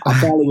 I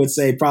probably would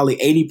say probably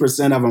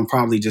 80% of them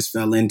probably just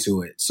fell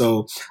into it.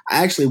 So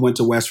I actually went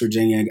to West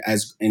Virginia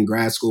in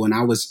grad school, and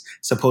I was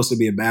supposed to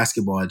be a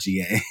basketball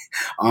GA.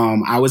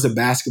 I was a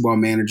basketball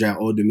manager at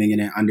Old Dominion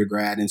in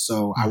undergrad, and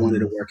so I wanted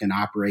to work in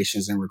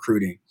operations and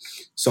recruiting.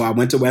 So I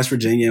went to West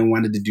Virginia and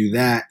wanted to do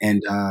that,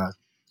 and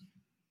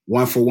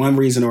for one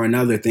reason or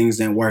another, things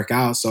didn't work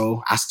out.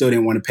 So I still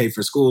didn't want to pay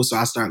for school. So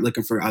I started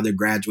looking for other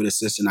graduate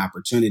assistant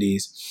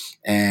opportunities.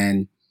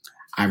 And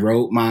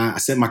I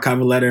sent my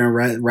cover letter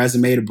and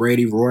resume to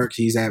Brady Rourke.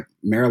 He's at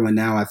Maryland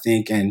now, I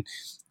think. And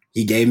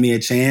he gave me a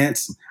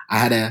chance.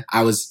 I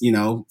was,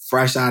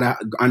 fresh out of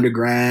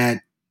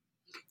undergrad,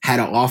 had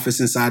an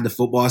office inside the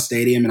football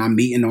stadium, and I'm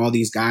meeting all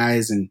these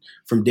guys and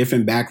from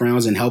different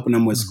backgrounds and helping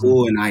them with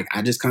school. And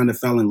I just kind of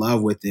fell in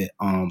love with it.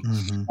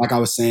 Like I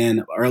was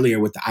saying earlier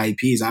with the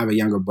IEPs, I have a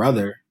younger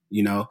brother,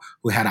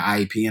 who had an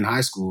IEP in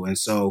high school. And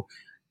so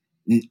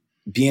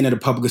being at a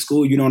public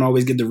school, you don't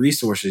always get the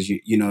resources,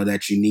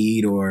 that you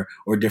need or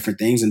different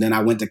things. And then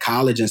I went to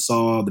college and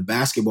saw the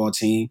basketball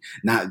team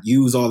not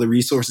use all the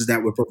resources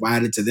that were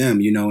provided to them,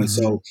 and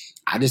so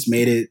I just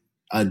made it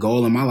a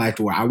goal in my life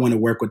to where I want to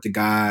work with the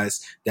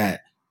guys that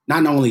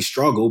not only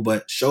struggle,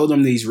 but show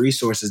them these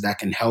resources that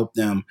can help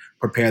them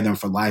prepare them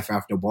for life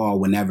after ball,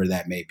 whenever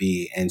that may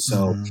be. And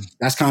so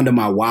that's kind of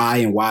my why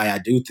and why I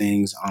do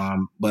things.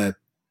 But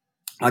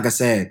like I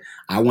said,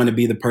 I want to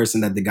be the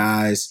person that the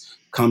guys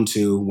come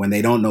to when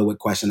they don't know what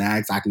question to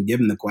ask. I can give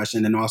them the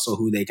question, and also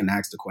who they can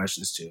ask the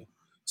questions to.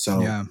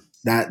 So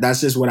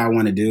that's just what I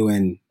want to do.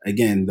 And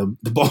again,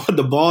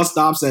 the ball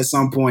stops at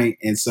some point.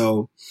 And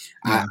so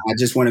I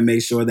just want to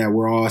make sure that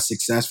we're all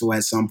successful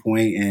at some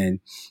point.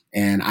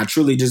 And I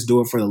truly just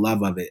do it for the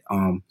love of it.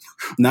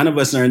 None of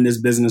us are in this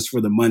business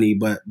for the money,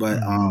 but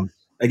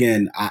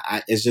again,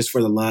 it's just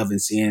for the love and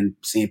seeing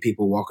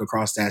people walk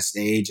across that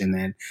stage. And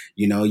then,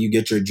 you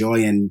get your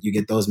joy and you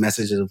get those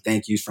messages of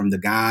thank yous from the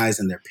guys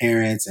and their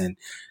parents. And,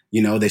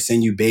 they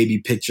send you baby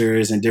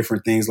pictures and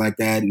different things like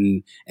that.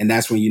 And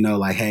that's when,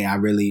 like, hey, I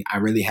really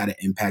had an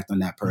impact on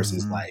that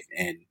person's life.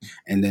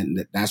 And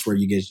then that's where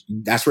you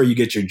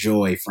get your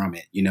joy from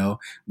it.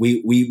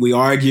 We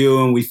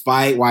argue and we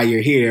fight while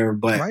you're here,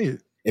 but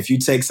if you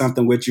take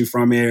something with you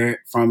from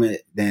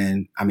it,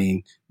 then I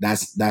mean,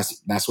 that's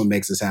what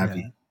makes us happy.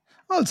 Yeah.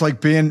 Well, it's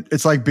like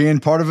being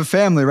part of a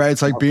family, right?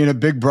 It's like being a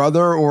big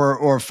brother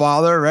or a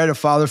father, right? A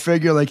father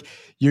figure. Like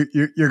you're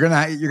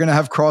gonna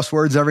have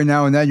crosswords every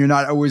now and then. You're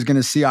not always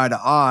gonna see eye to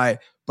eye,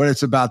 but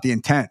it's about the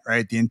intent,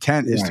 right? The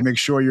intent is to make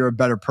sure you're a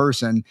better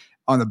person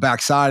on the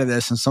backside of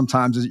this. And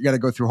sometimes you got to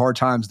go through hard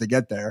times to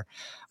get there.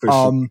 For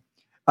sure.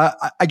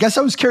 I guess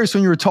I was curious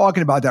when you were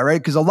talking about that, right?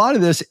 Because a lot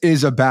of this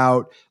is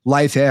about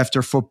life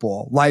after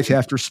football, life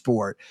after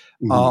sport.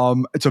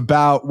 It's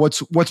about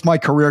what's my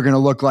career going to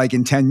look like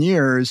in 10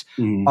 years?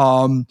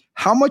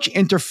 How much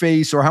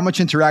interface or how much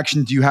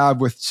interaction do you have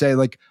with, say,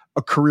 like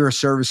a career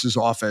services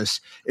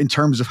office in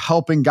terms of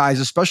helping guys,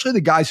 especially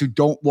the guys who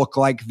don't look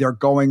like they're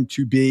going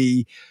to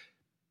be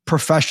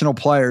professional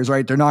players,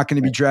 right? They're not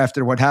going to be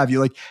drafted or what have you.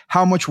 Like,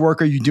 how much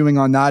work are you doing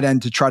on that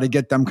end to try to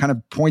get them kind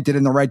of pointed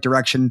in the right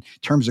direction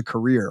in terms of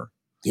career?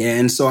 Yeah.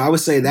 And so I would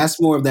say that's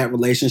more of that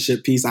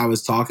relationship piece I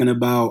was talking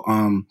about.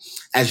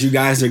 As you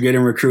guys are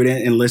getting recruited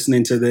and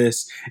listening to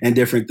this and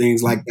different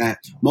things like that,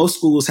 most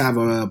schools have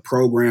a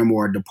program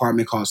or a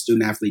department called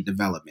student athlete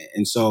development.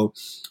 And so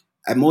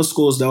at most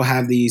schools, they'll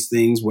have these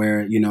things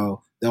where,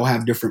 they'll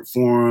have different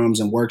forums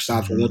and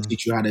workshops where they'll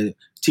teach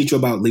you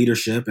about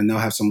leadership, and they'll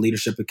have some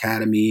leadership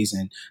academies,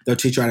 and they'll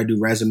teach you how to do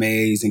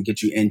resumes and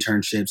get you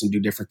internships and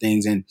do different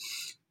things. And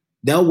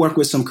they'll work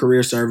with some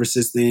career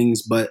services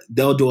things, but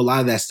they'll do a lot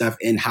of that stuff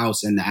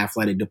in-house in the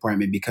athletic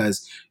department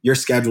because your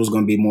schedule is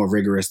going to be more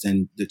rigorous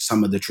than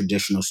some of the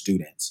traditional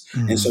students.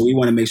 And so we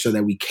want to make sure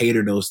that we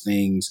cater those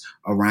things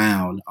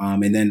around.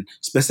 And then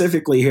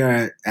specifically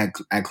here at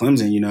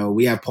Clemson,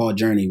 we have Paul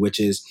Journey, which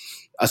is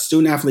a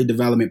student athlete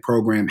development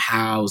program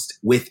housed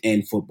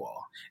within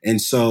football. And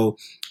so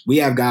we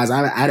have guys,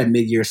 I had a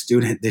mid-year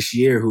student this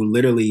year who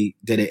literally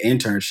did an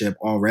internship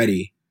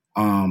already.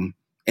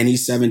 And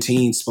he's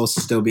 17, supposed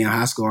to still be in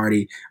high school,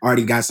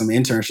 already got some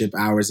internship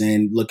hours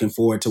in, looking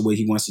forward to what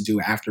he wants to do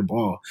after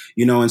ball,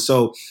 and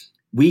so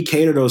we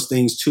cater those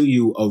things to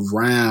you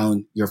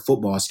around your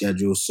football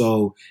schedule.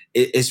 So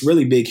it's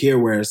really big here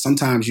where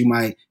sometimes you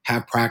might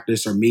have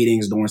practice or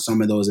meetings during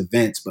some of those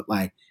events, but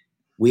like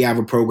we have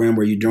a program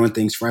where you're doing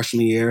things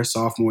freshman year,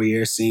 sophomore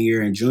year,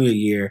 senior and junior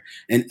year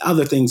and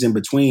other things in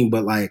between,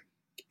 but like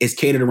it's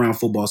catered around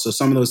football. So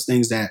some of those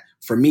things that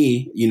for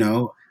me,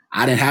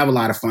 I didn't have a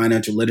lot of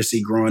financial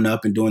literacy growing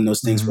up and doing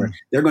those things where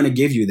they're going to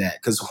give you that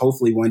because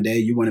hopefully one day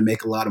you want to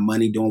make a lot of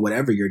money doing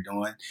whatever you're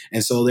doing.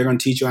 And so they're going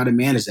to teach you how to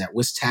manage that.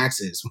 What's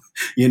taxes?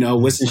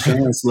 What's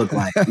insurance look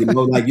like?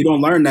 Like you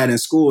don't learn that in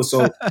school.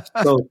 So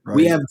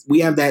we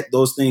have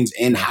those things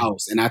in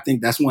house. And I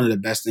think that's one of the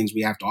best things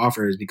we have to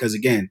offer is because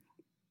again,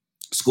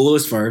 school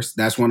is first.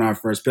 That's one of our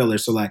first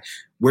pillars. So like,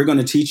 we're going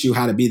to teach you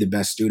how to be the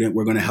best student.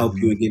 We're going to help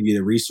you and give you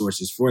the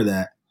resources for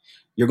that.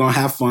 You're going to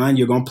have fun.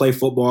 You're going to play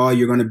football.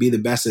 You're going to be the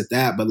best at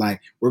that. But like,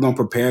 we're going to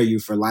prepare you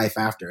for life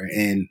after.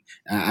 And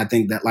I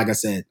think that, like I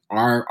said,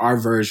 our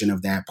version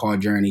of that, Paul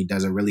Journey,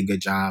 does a really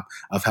good job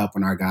of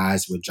helping our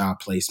guys with job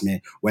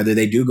placement, whether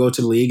they do go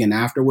to the league and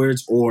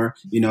afterwards, or,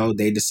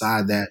 they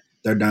decide that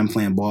they're done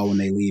playing ball when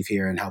they leave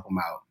here and help them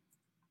out.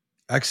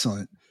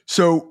 Excellent.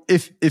 So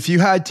if you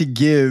had to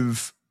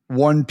give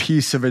one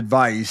piece of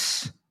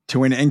advice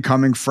to an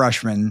incoming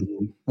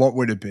freshman, what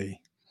would it be?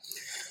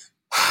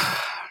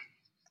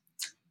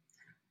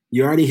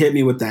 You already hit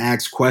me with the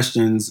ask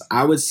questions.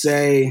 I would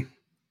say,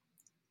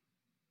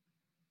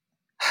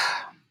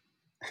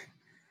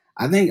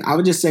 I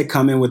would just say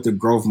come in with the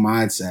growth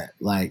mindset.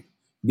 Like,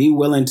 be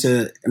willing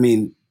to,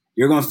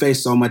 you're going to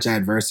face so much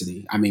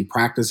adversity.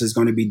 Practice is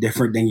going to be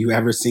different than you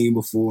ever seen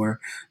before.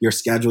 Your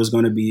schedule is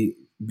going to be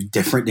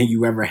different than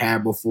you ever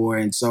had before.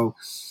 And so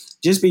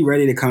just be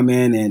ready to come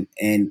in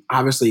and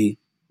obviously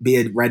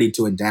be ready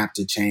to adapt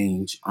to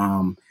change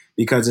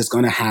because it's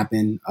going to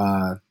happen.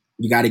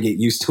 You got to get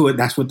used to it.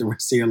 That's what the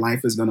rest of your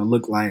life is going to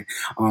look like,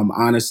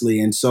 honestly.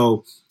 And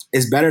so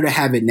it's better to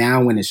have it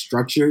now when it's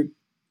structured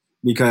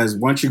because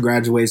once you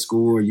graduate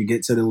school or you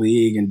get to the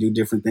league and do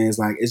different things,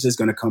 like it's just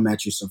going to come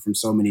at you from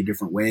so many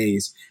different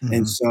ways.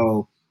 And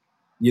so,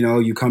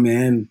 you come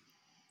in,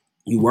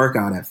 you work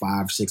out at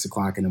 5, 6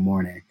 o'clock in the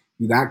morning.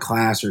 You got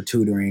class or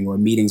tutoring or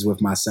meetings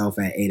with myself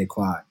at 8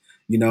 o'clock.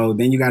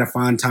 Then you got to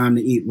find time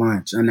to eat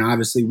lunch. And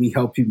obviously we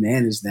help you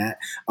manage that.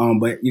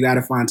 But you got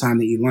to find time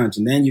to eat lunch.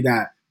 And then you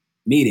got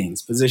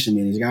meetings, position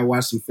meetings. You got to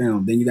watch some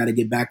film. Then you got to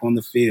get back on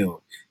the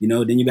field.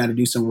 Then you got to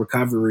do some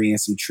recovery and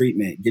some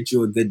treatment, get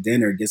you a good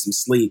dinner, get some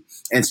sleep,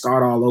 and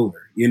start all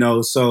over.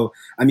 So,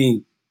 I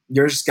mean,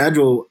 your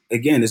schedule,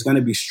 again, is going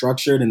to be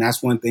structured. And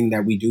that's one thing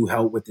that we do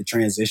help with the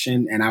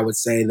transition. And I would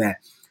say that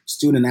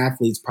student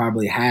athletes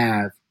probably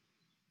have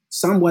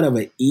somewhat of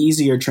an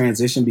easier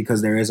transition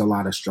because there is a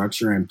lot of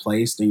structure in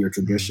place than your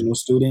traditional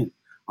student,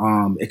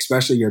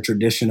 especially your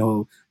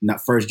traditional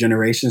first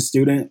generation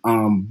student.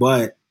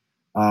 But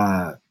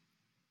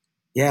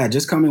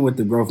just coming with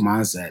the growth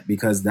mindset,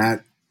 because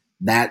that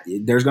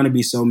there's going to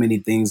be so many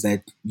things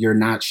that you're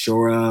not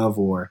sure of,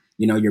 or,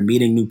 you're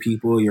meeting new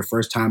people, your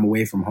first time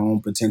away from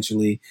home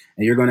potentially,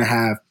 and you're going to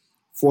have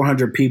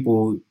 400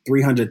 people,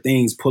 300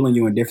 things pulling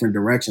you in different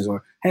directions,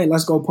 or, hey,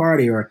 let's go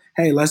party, or,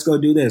 hey, let's go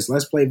do this.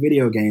 Let's play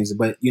video games.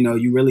 But,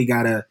 you really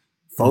got to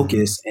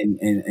focus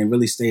and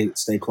really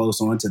stay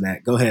close onto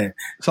that. Go ahead.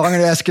 So I'm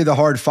going to ask you the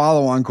hard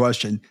follow-on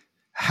question.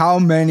 How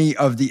many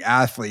of the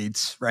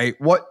athletes, right?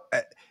 What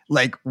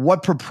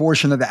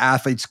proportion of the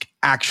athletes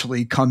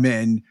actually come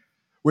in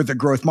with a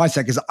growth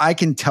mindset? Because I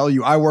can tell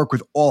you, I work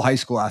with all high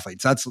school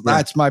athletes.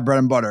 That's my bread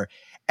and butter.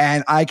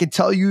 And I could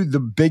tell you the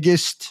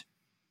biggest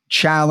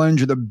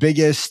challenge or the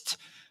biggest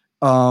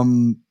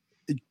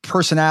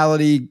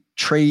personality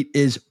trait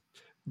is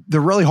they're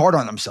really hard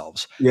on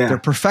themselves. Yeah. They're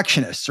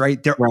perfectionists,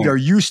 right? They're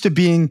used to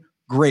being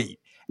great.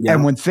 Yeah.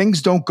 And when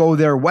things don't go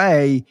their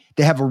way,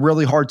 they have a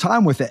really hard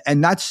time with it.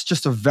 And that's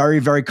just a very,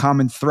 very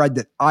common thread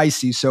that I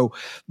see. So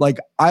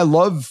I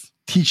love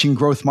teaching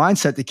growth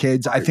mindset to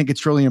kids. I think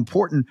it's really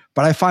important,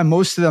 but I find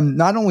most of them,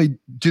 not only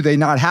do they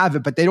not have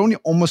it, but they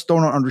almost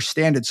don't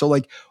understand it. So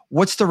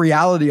what's the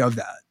reality of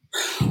that?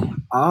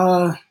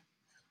 I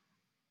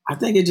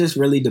think it just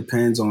really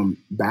depends on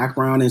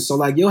background. And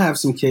so you'll have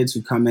some kids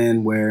who come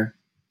in where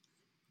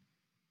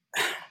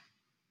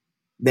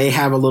they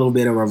have a little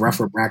bit of a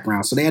rougher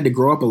background. So they had to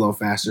grow up a little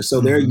faster. So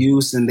they're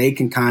used, and they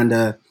can kind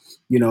of,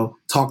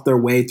 talk their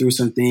way through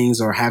some things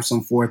or have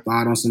some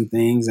forethought on some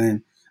things.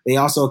 And they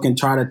also can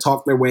try to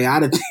talk their way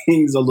out of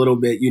things a little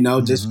bit,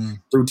 just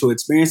through to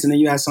experience. And then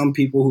you have some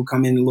people who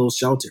come in a little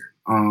sheltered.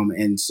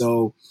 And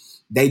so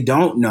they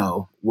don't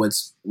know what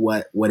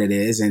it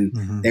is.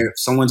 And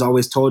someone's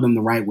always told them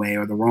the right way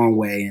or the wrong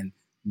way. And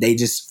they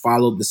just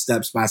followed the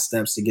steps by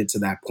steps to get to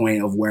that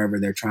point of wherever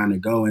they're trying to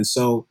go. And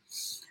so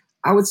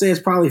I would say it's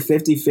probably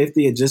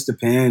 50-50. It just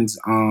depends.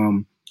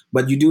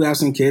 But you do have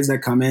some kids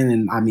that come in,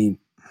 and I mean,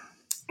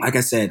 like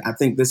I said, I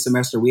think this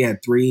semester we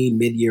had 3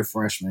 mid-year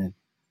freshmen,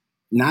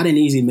 not in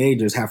easy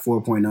majors, have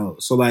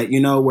 4.0. So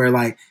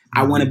where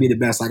I want to be the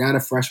best. I had a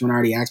freshman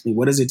already asked me,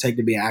 what does it take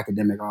to be an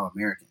academic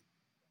All-American?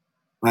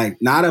 What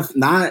do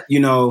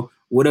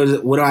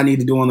I need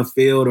to do on the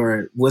field,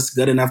 or what's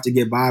good enough to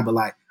get by? But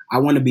I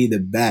want to be the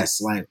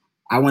best.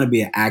 I want to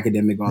be an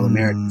academic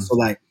All-American. So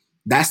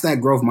that's that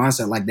growth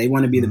mindset. They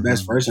want to be the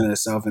best version of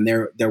themselves, and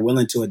they're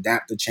willing to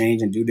adapt to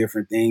change and do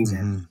different things.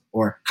 And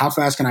or how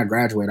fast can I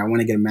graduate? I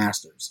want to get a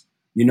master's,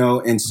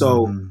 and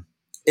so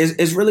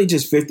it's really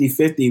just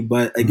 50-50.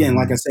 But again,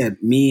 like I said,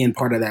 me and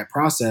part of that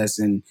process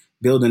and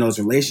building those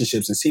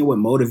relationships and seeing what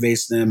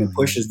motivates them and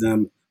pushes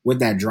them, what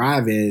that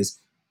drive is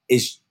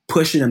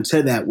pushing them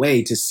to that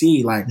way to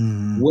see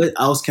what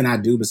else can I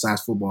do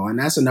besides football? And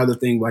that's another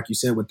thing, like you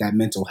said, with that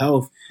mental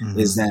health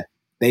is that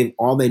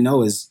all they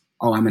know is,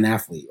 oh, I'm an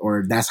athlete,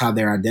 or that's how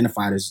they're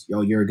identified as, oh,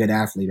 you're a good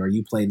athlete, or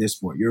you play this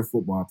sport, you're a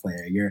football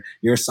player,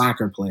 you're a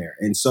soccer player.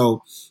 And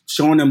so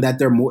showing them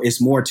that it's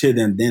more to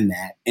them than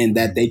that, and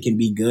that they can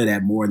be good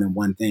at more than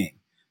one thing,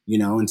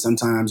 and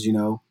sometimes,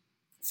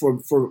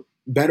 for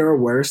better or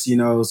worse,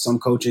 some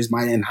coaches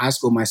in high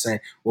school might say,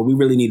 well, we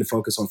really need to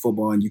focus on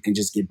football and you can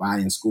just get by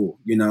in school,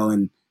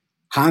 and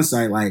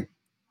hindsight,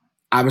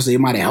 obviously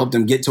it might have helped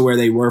them get to where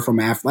they were from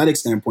an athletic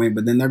standpoint,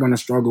 but then they're going to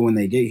struggle when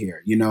they get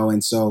here,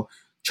 and so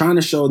trying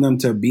to show them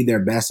to be their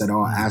best at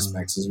all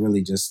aspects is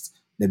really just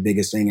the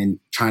biggest thing,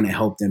 and trying to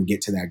help them get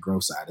to that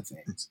growth side of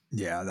things.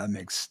 Yeah, that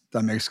makes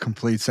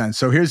complete sense.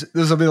 So this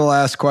will be the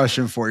last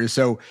question for you.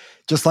 So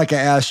just like I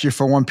asked you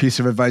for one piece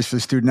of advice for the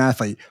student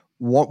athlete,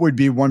 what would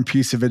be one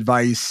piece of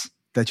advice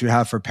that you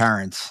have for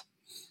parents?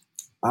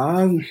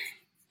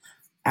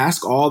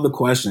 Ask all the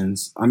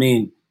questions. I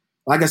mean,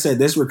 like I said,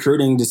 this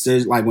recruiting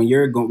decision, when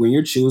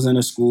you're choosing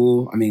a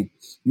school, I mean,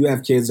 you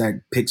have kids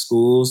that pick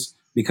schools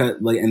because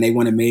and they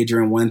want to major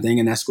in one thing,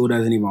 and that school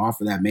doesn't even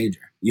offer that major,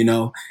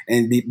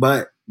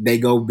 but they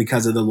go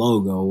because of the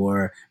logo,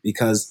 or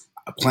because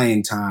of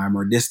playing time,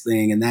 or this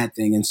thing and that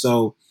thing. And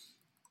so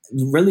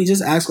really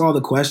just ask all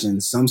the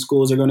questions. Some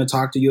schools are going to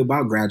talk to you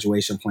about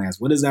graduation plans.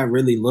 What does that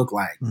really look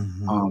like?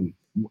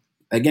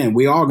 Again,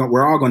 we're all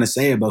going to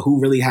say it, but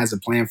who really has a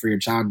plan for your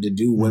child to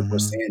do what we're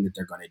saying that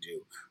they're going to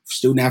do?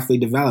 Student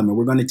athlete development,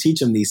 we're going to teach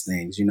them these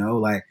things,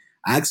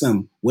 ask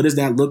them, what does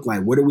that look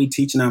like? What are we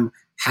teaching them?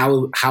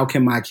 How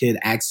can my kid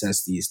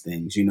access these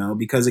things,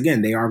 because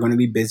again, they are going to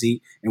be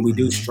busy, and we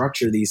do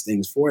structure these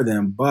things for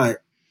them.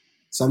 But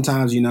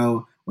sometimes,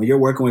 when you're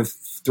working with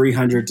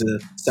 300 to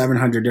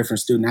 700 different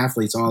student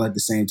athletes all at the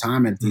same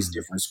time at these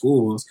different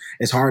schools,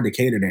 it's hard to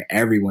cater to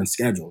everyone's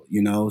schedule,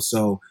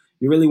 So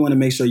you really want to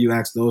make sure you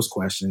ask those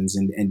questions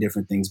and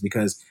different things,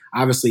 because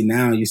obviously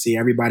now you see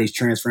everybody's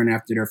transferring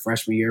after their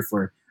freshman year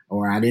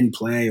or I didn't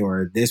play,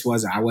 or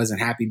I wasn't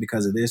happy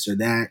because of this or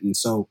that. And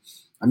so,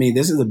 I mean,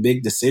 this is a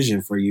big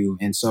decision for you.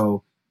 And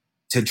so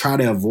to try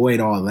to avoid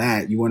all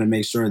that, you want to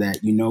make sure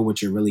that you know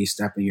what you're really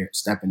stepping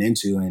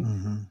into.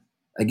 And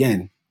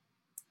again,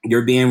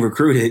 you're being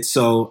recruited.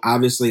 So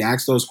obviously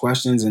ask those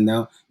questions, and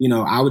they'll,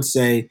 I would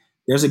say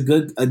there's a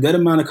good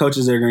amount of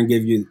coaches that are going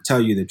to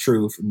tell you the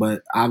truth,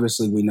 but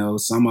obviously we know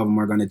some of them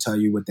are going to tell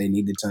you what they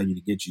need to tell you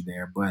to get you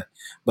there.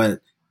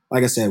 But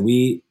like I said,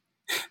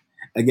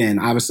 again,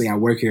 obviously I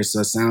work here,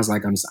 so it sounds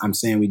like I'm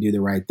saying we do the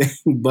right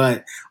thing,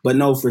 but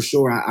no, for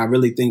sure. I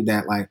really think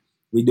that like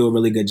we do a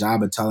really good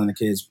job of telling the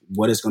kids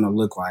what it's going to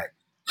look like,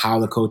 how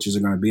the coaches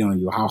are going to be on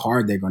you, how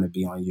hard they're going to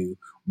be on you,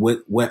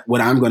 what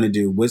I'm going to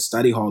do, what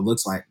study hall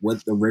looks like,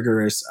 what the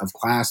rigorous of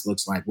class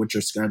looks like, what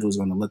your schedule is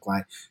going to look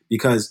like.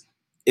 Because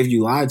if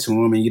you lie to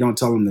them and you don't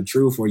tell them the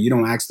truth, or you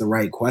don't ask the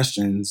right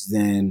questions,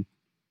 then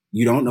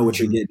you don't know what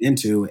you're getting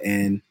into.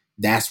 And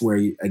that's where,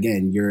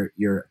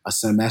 you're a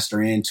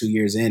semester in, 2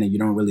 years in, and you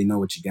don't really know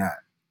what you got.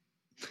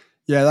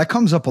 Yeah, that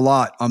comes up a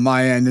lot on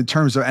my end in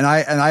terms of, and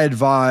I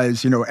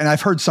advise, and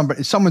I've heard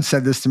someone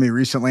said this to me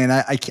recently, and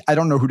I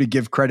don't know who to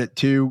give credit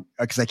to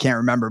because I can't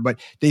remember, but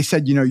they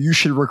said, you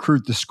should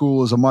recruit the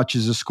school as much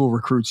as the school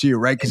recruits you,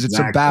 right? Because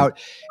Exactly.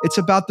 it's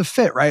about the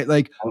fit, right?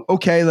 Like,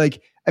 okay,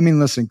 like, I mean,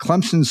 listen,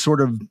 Clemson's sort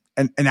of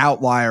an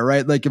outlier,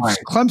 right? Like if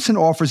Clemson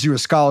offers you a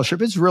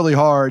scholarship, it's really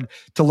hard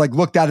to like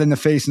look that in the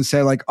face and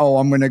say like, oh,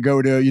 I'm going to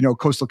go to,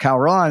 Coastal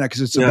Carolina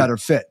because it's a better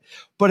fit.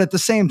 But at the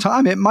same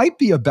time, it might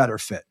be a better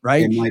fit,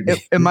 right?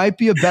 It might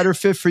be a better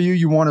fit for you.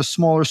 You want a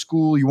smaller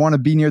school. You want to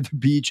be near the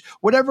beach.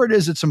 Whatever it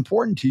is, it's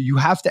important to you. You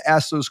have to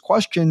ask those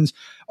questions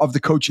of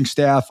the coaching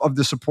staff, of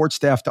the support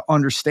staff, to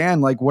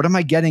understand like, what am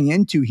I getting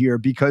into here?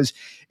 Because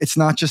it's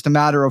not just a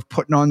matter of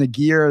putting on the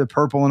gear, the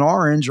purple and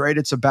orange, right?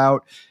 It's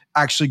about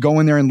actually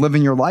going there and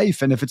living your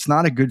life. And if it's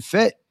not a good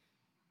fit,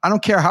 I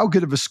don't care how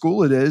good of a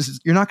school it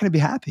is, you're not going to be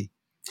happy.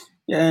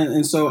 Yeah,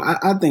 and so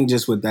I think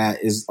just with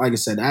that is, like I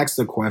said, ask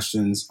the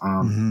questions.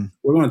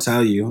 We're going to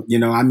tell you.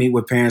 I meet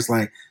with parents,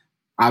 like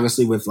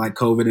obviously with like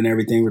COVID and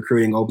everything,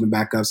 recruiting open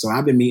back up. So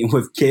I've been meeting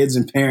with kids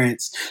and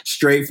parents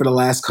straight for the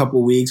last couple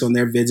of weeks on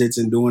their visits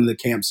and doing the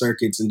camp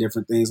circuits and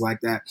different things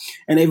like that.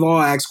 And they've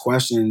all asked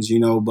questions,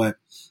 but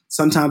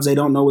sometimes they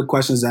don't know what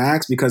questions to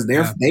ask because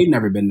they've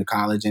never been to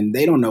college and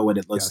they don't know what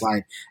it looks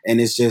like.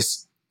 And it's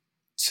just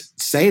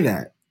say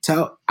that.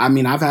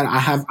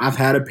 I've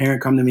had a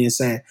parent come to me and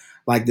say,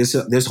 like,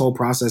 this whole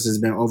process has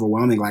been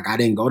overwhelming. Like, I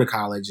didn't go to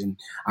college and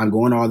I'm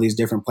going to all these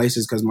different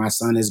places because my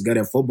son is good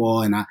at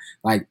football. And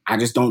I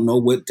just don't know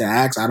what to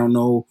ask. I don't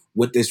know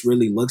what this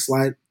really looks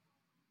like.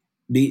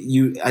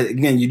 You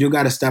do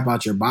got to step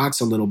out your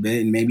box a little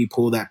bit and maybe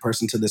pull that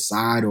person to the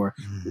side, or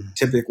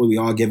typically we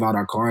all give out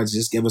our cards.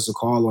 Just give us a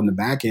call on the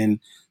back end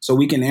so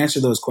we can answer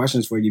those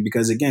questions for you.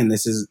 Because again,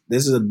 this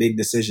is a big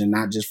decision,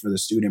 not just for the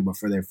student, but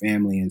for their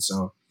family. And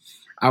so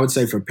I would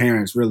say for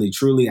parents, really,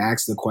 truly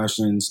ask the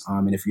questions.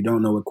 And if you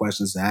don't know what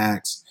questions to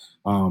ask,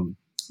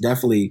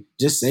 definitely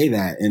just say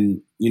that.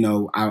 And,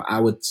 I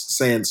would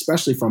say,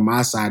 especially from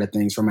my side of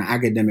things, from an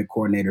academic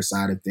coordinator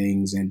side of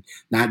things, and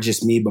not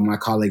just me, but my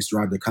colleagues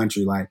throughout the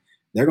country, like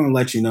they're going to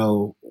let you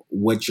know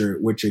what you're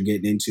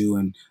getting into.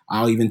 And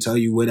I'll even tell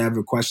you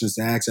whatever questions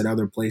to ask at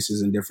other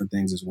places and different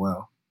things as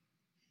well.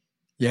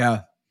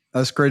 Yeah,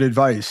 that's great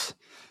advice.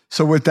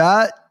 So with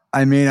that,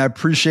 I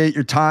appreciate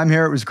your time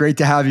here. It was great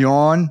to have you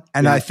on.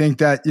 And I think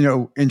that,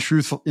 in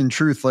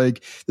truth,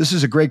 like this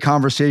is a great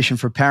conversation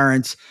for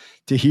parents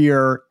to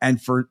hear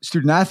and for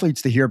student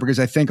athletes to hear, because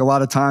I think a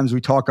lot of times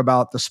we talk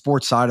about the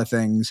sports side of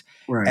things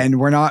and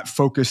we're not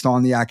focused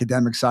on the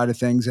academic side of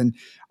things. And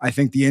I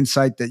think the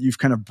insight that you've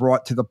kind of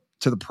brought to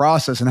the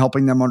process and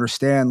helping them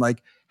understand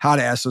like how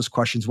to ask those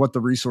questions, what the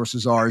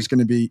resources are, is going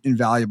to be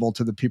invaluable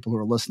to the people who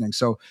are listening.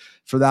 So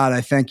for that,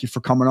 I thank you for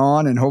coming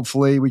on, and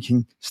hopefully we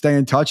can stay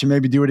in touch and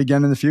maybe do it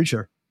again in the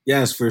future.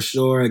 Yes, for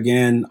sure.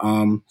 Again,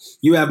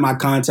 you have my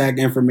contact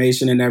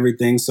information and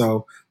everything.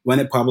 So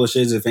when it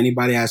publishes, if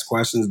anybody has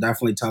questions,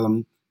 definitely tell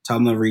them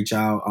to reach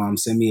out,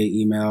 send me an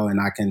email, and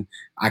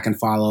I can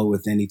follow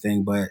with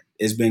anything. But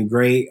it's been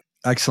great.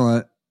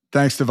 Excellent.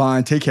 Thanks,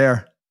 Devine. Take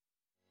care.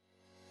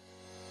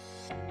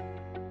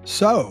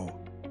 So,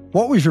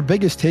 what was your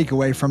biggest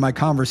takeaway from my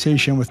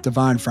conversation with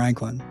Devine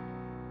Franklin?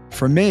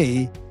 For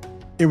me,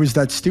 it was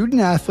that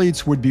student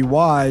athletes would be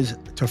wise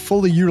to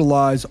fully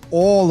utilize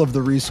all of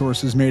the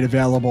resources made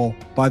available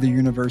by the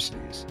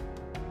universities.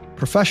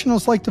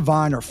 Professionals like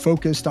Devine are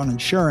focused on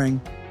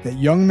ensuring that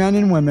young men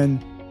and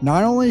women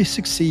not only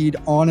succeed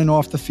on and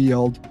off the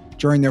field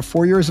during their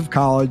 4 years of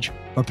college,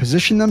 but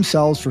position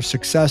themselves for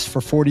success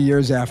for 40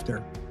 years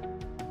after.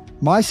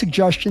 My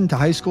suggestion to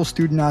high school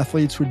student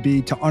athletes would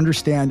be to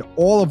understand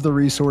all of the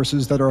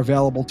resources that are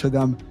available to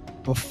them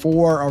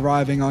before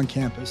arriving on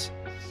campus,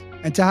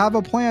 and to have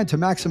a plan to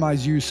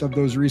maximize use of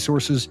those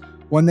resources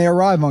when they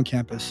arrive on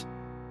campus.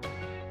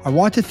 I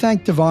want to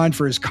thank Divine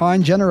for his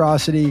kind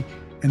generosity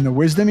and the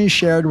wisdom he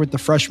shared with the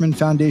Freshman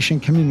Foundation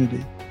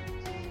community.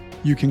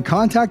 You can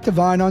contact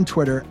Divine on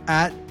Twitter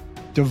at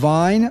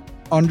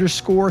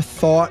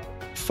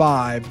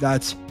divine_thought5.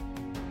 That's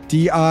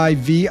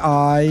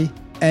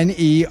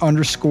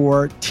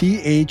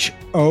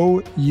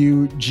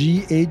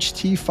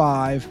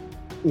DIVINE_THOUGHT5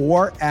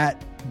 or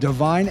at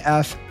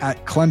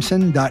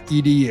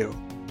divinef@clemson.edu.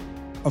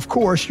 Of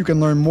course, you can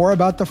learn more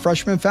about the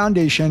Freshman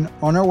Foundation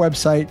on our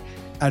website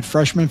at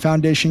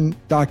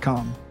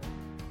freshmanfoundation.com.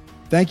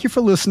 Thank you for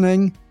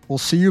listening. We'll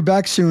see you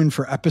back soon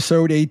for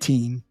episode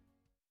 18.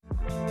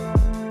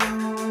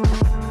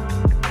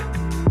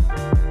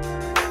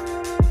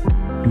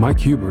 Mike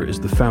Huber is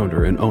the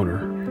founder and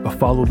owner of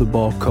Follow the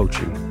Ball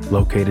Coaching,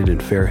 located in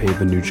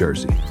Fairhaven, New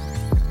Jersey.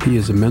 He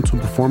is a mental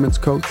performance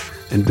coach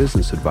and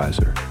business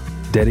advisor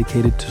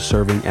dedicated to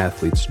serving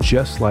athletes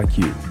just like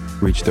you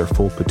reach their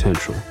full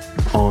potential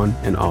on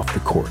and off the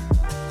court.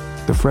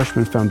 The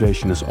Freshman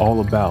Foundation is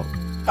all about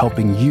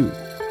helping you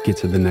get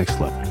to the next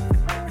level.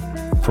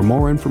 For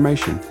more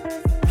information,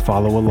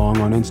 follow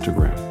along on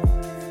Instagram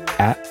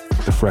at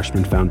the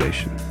Freshman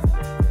Foundation.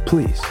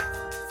 Please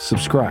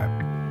subscribe,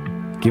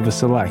 give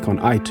us a like on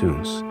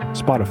iTunes,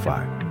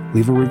 Spotify,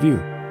 leave a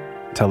review,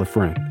 tell a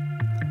friend.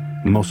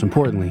 Most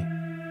importantly,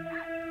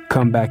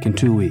 come back in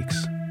 2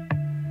 weeks,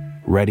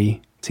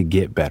 ready to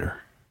get better.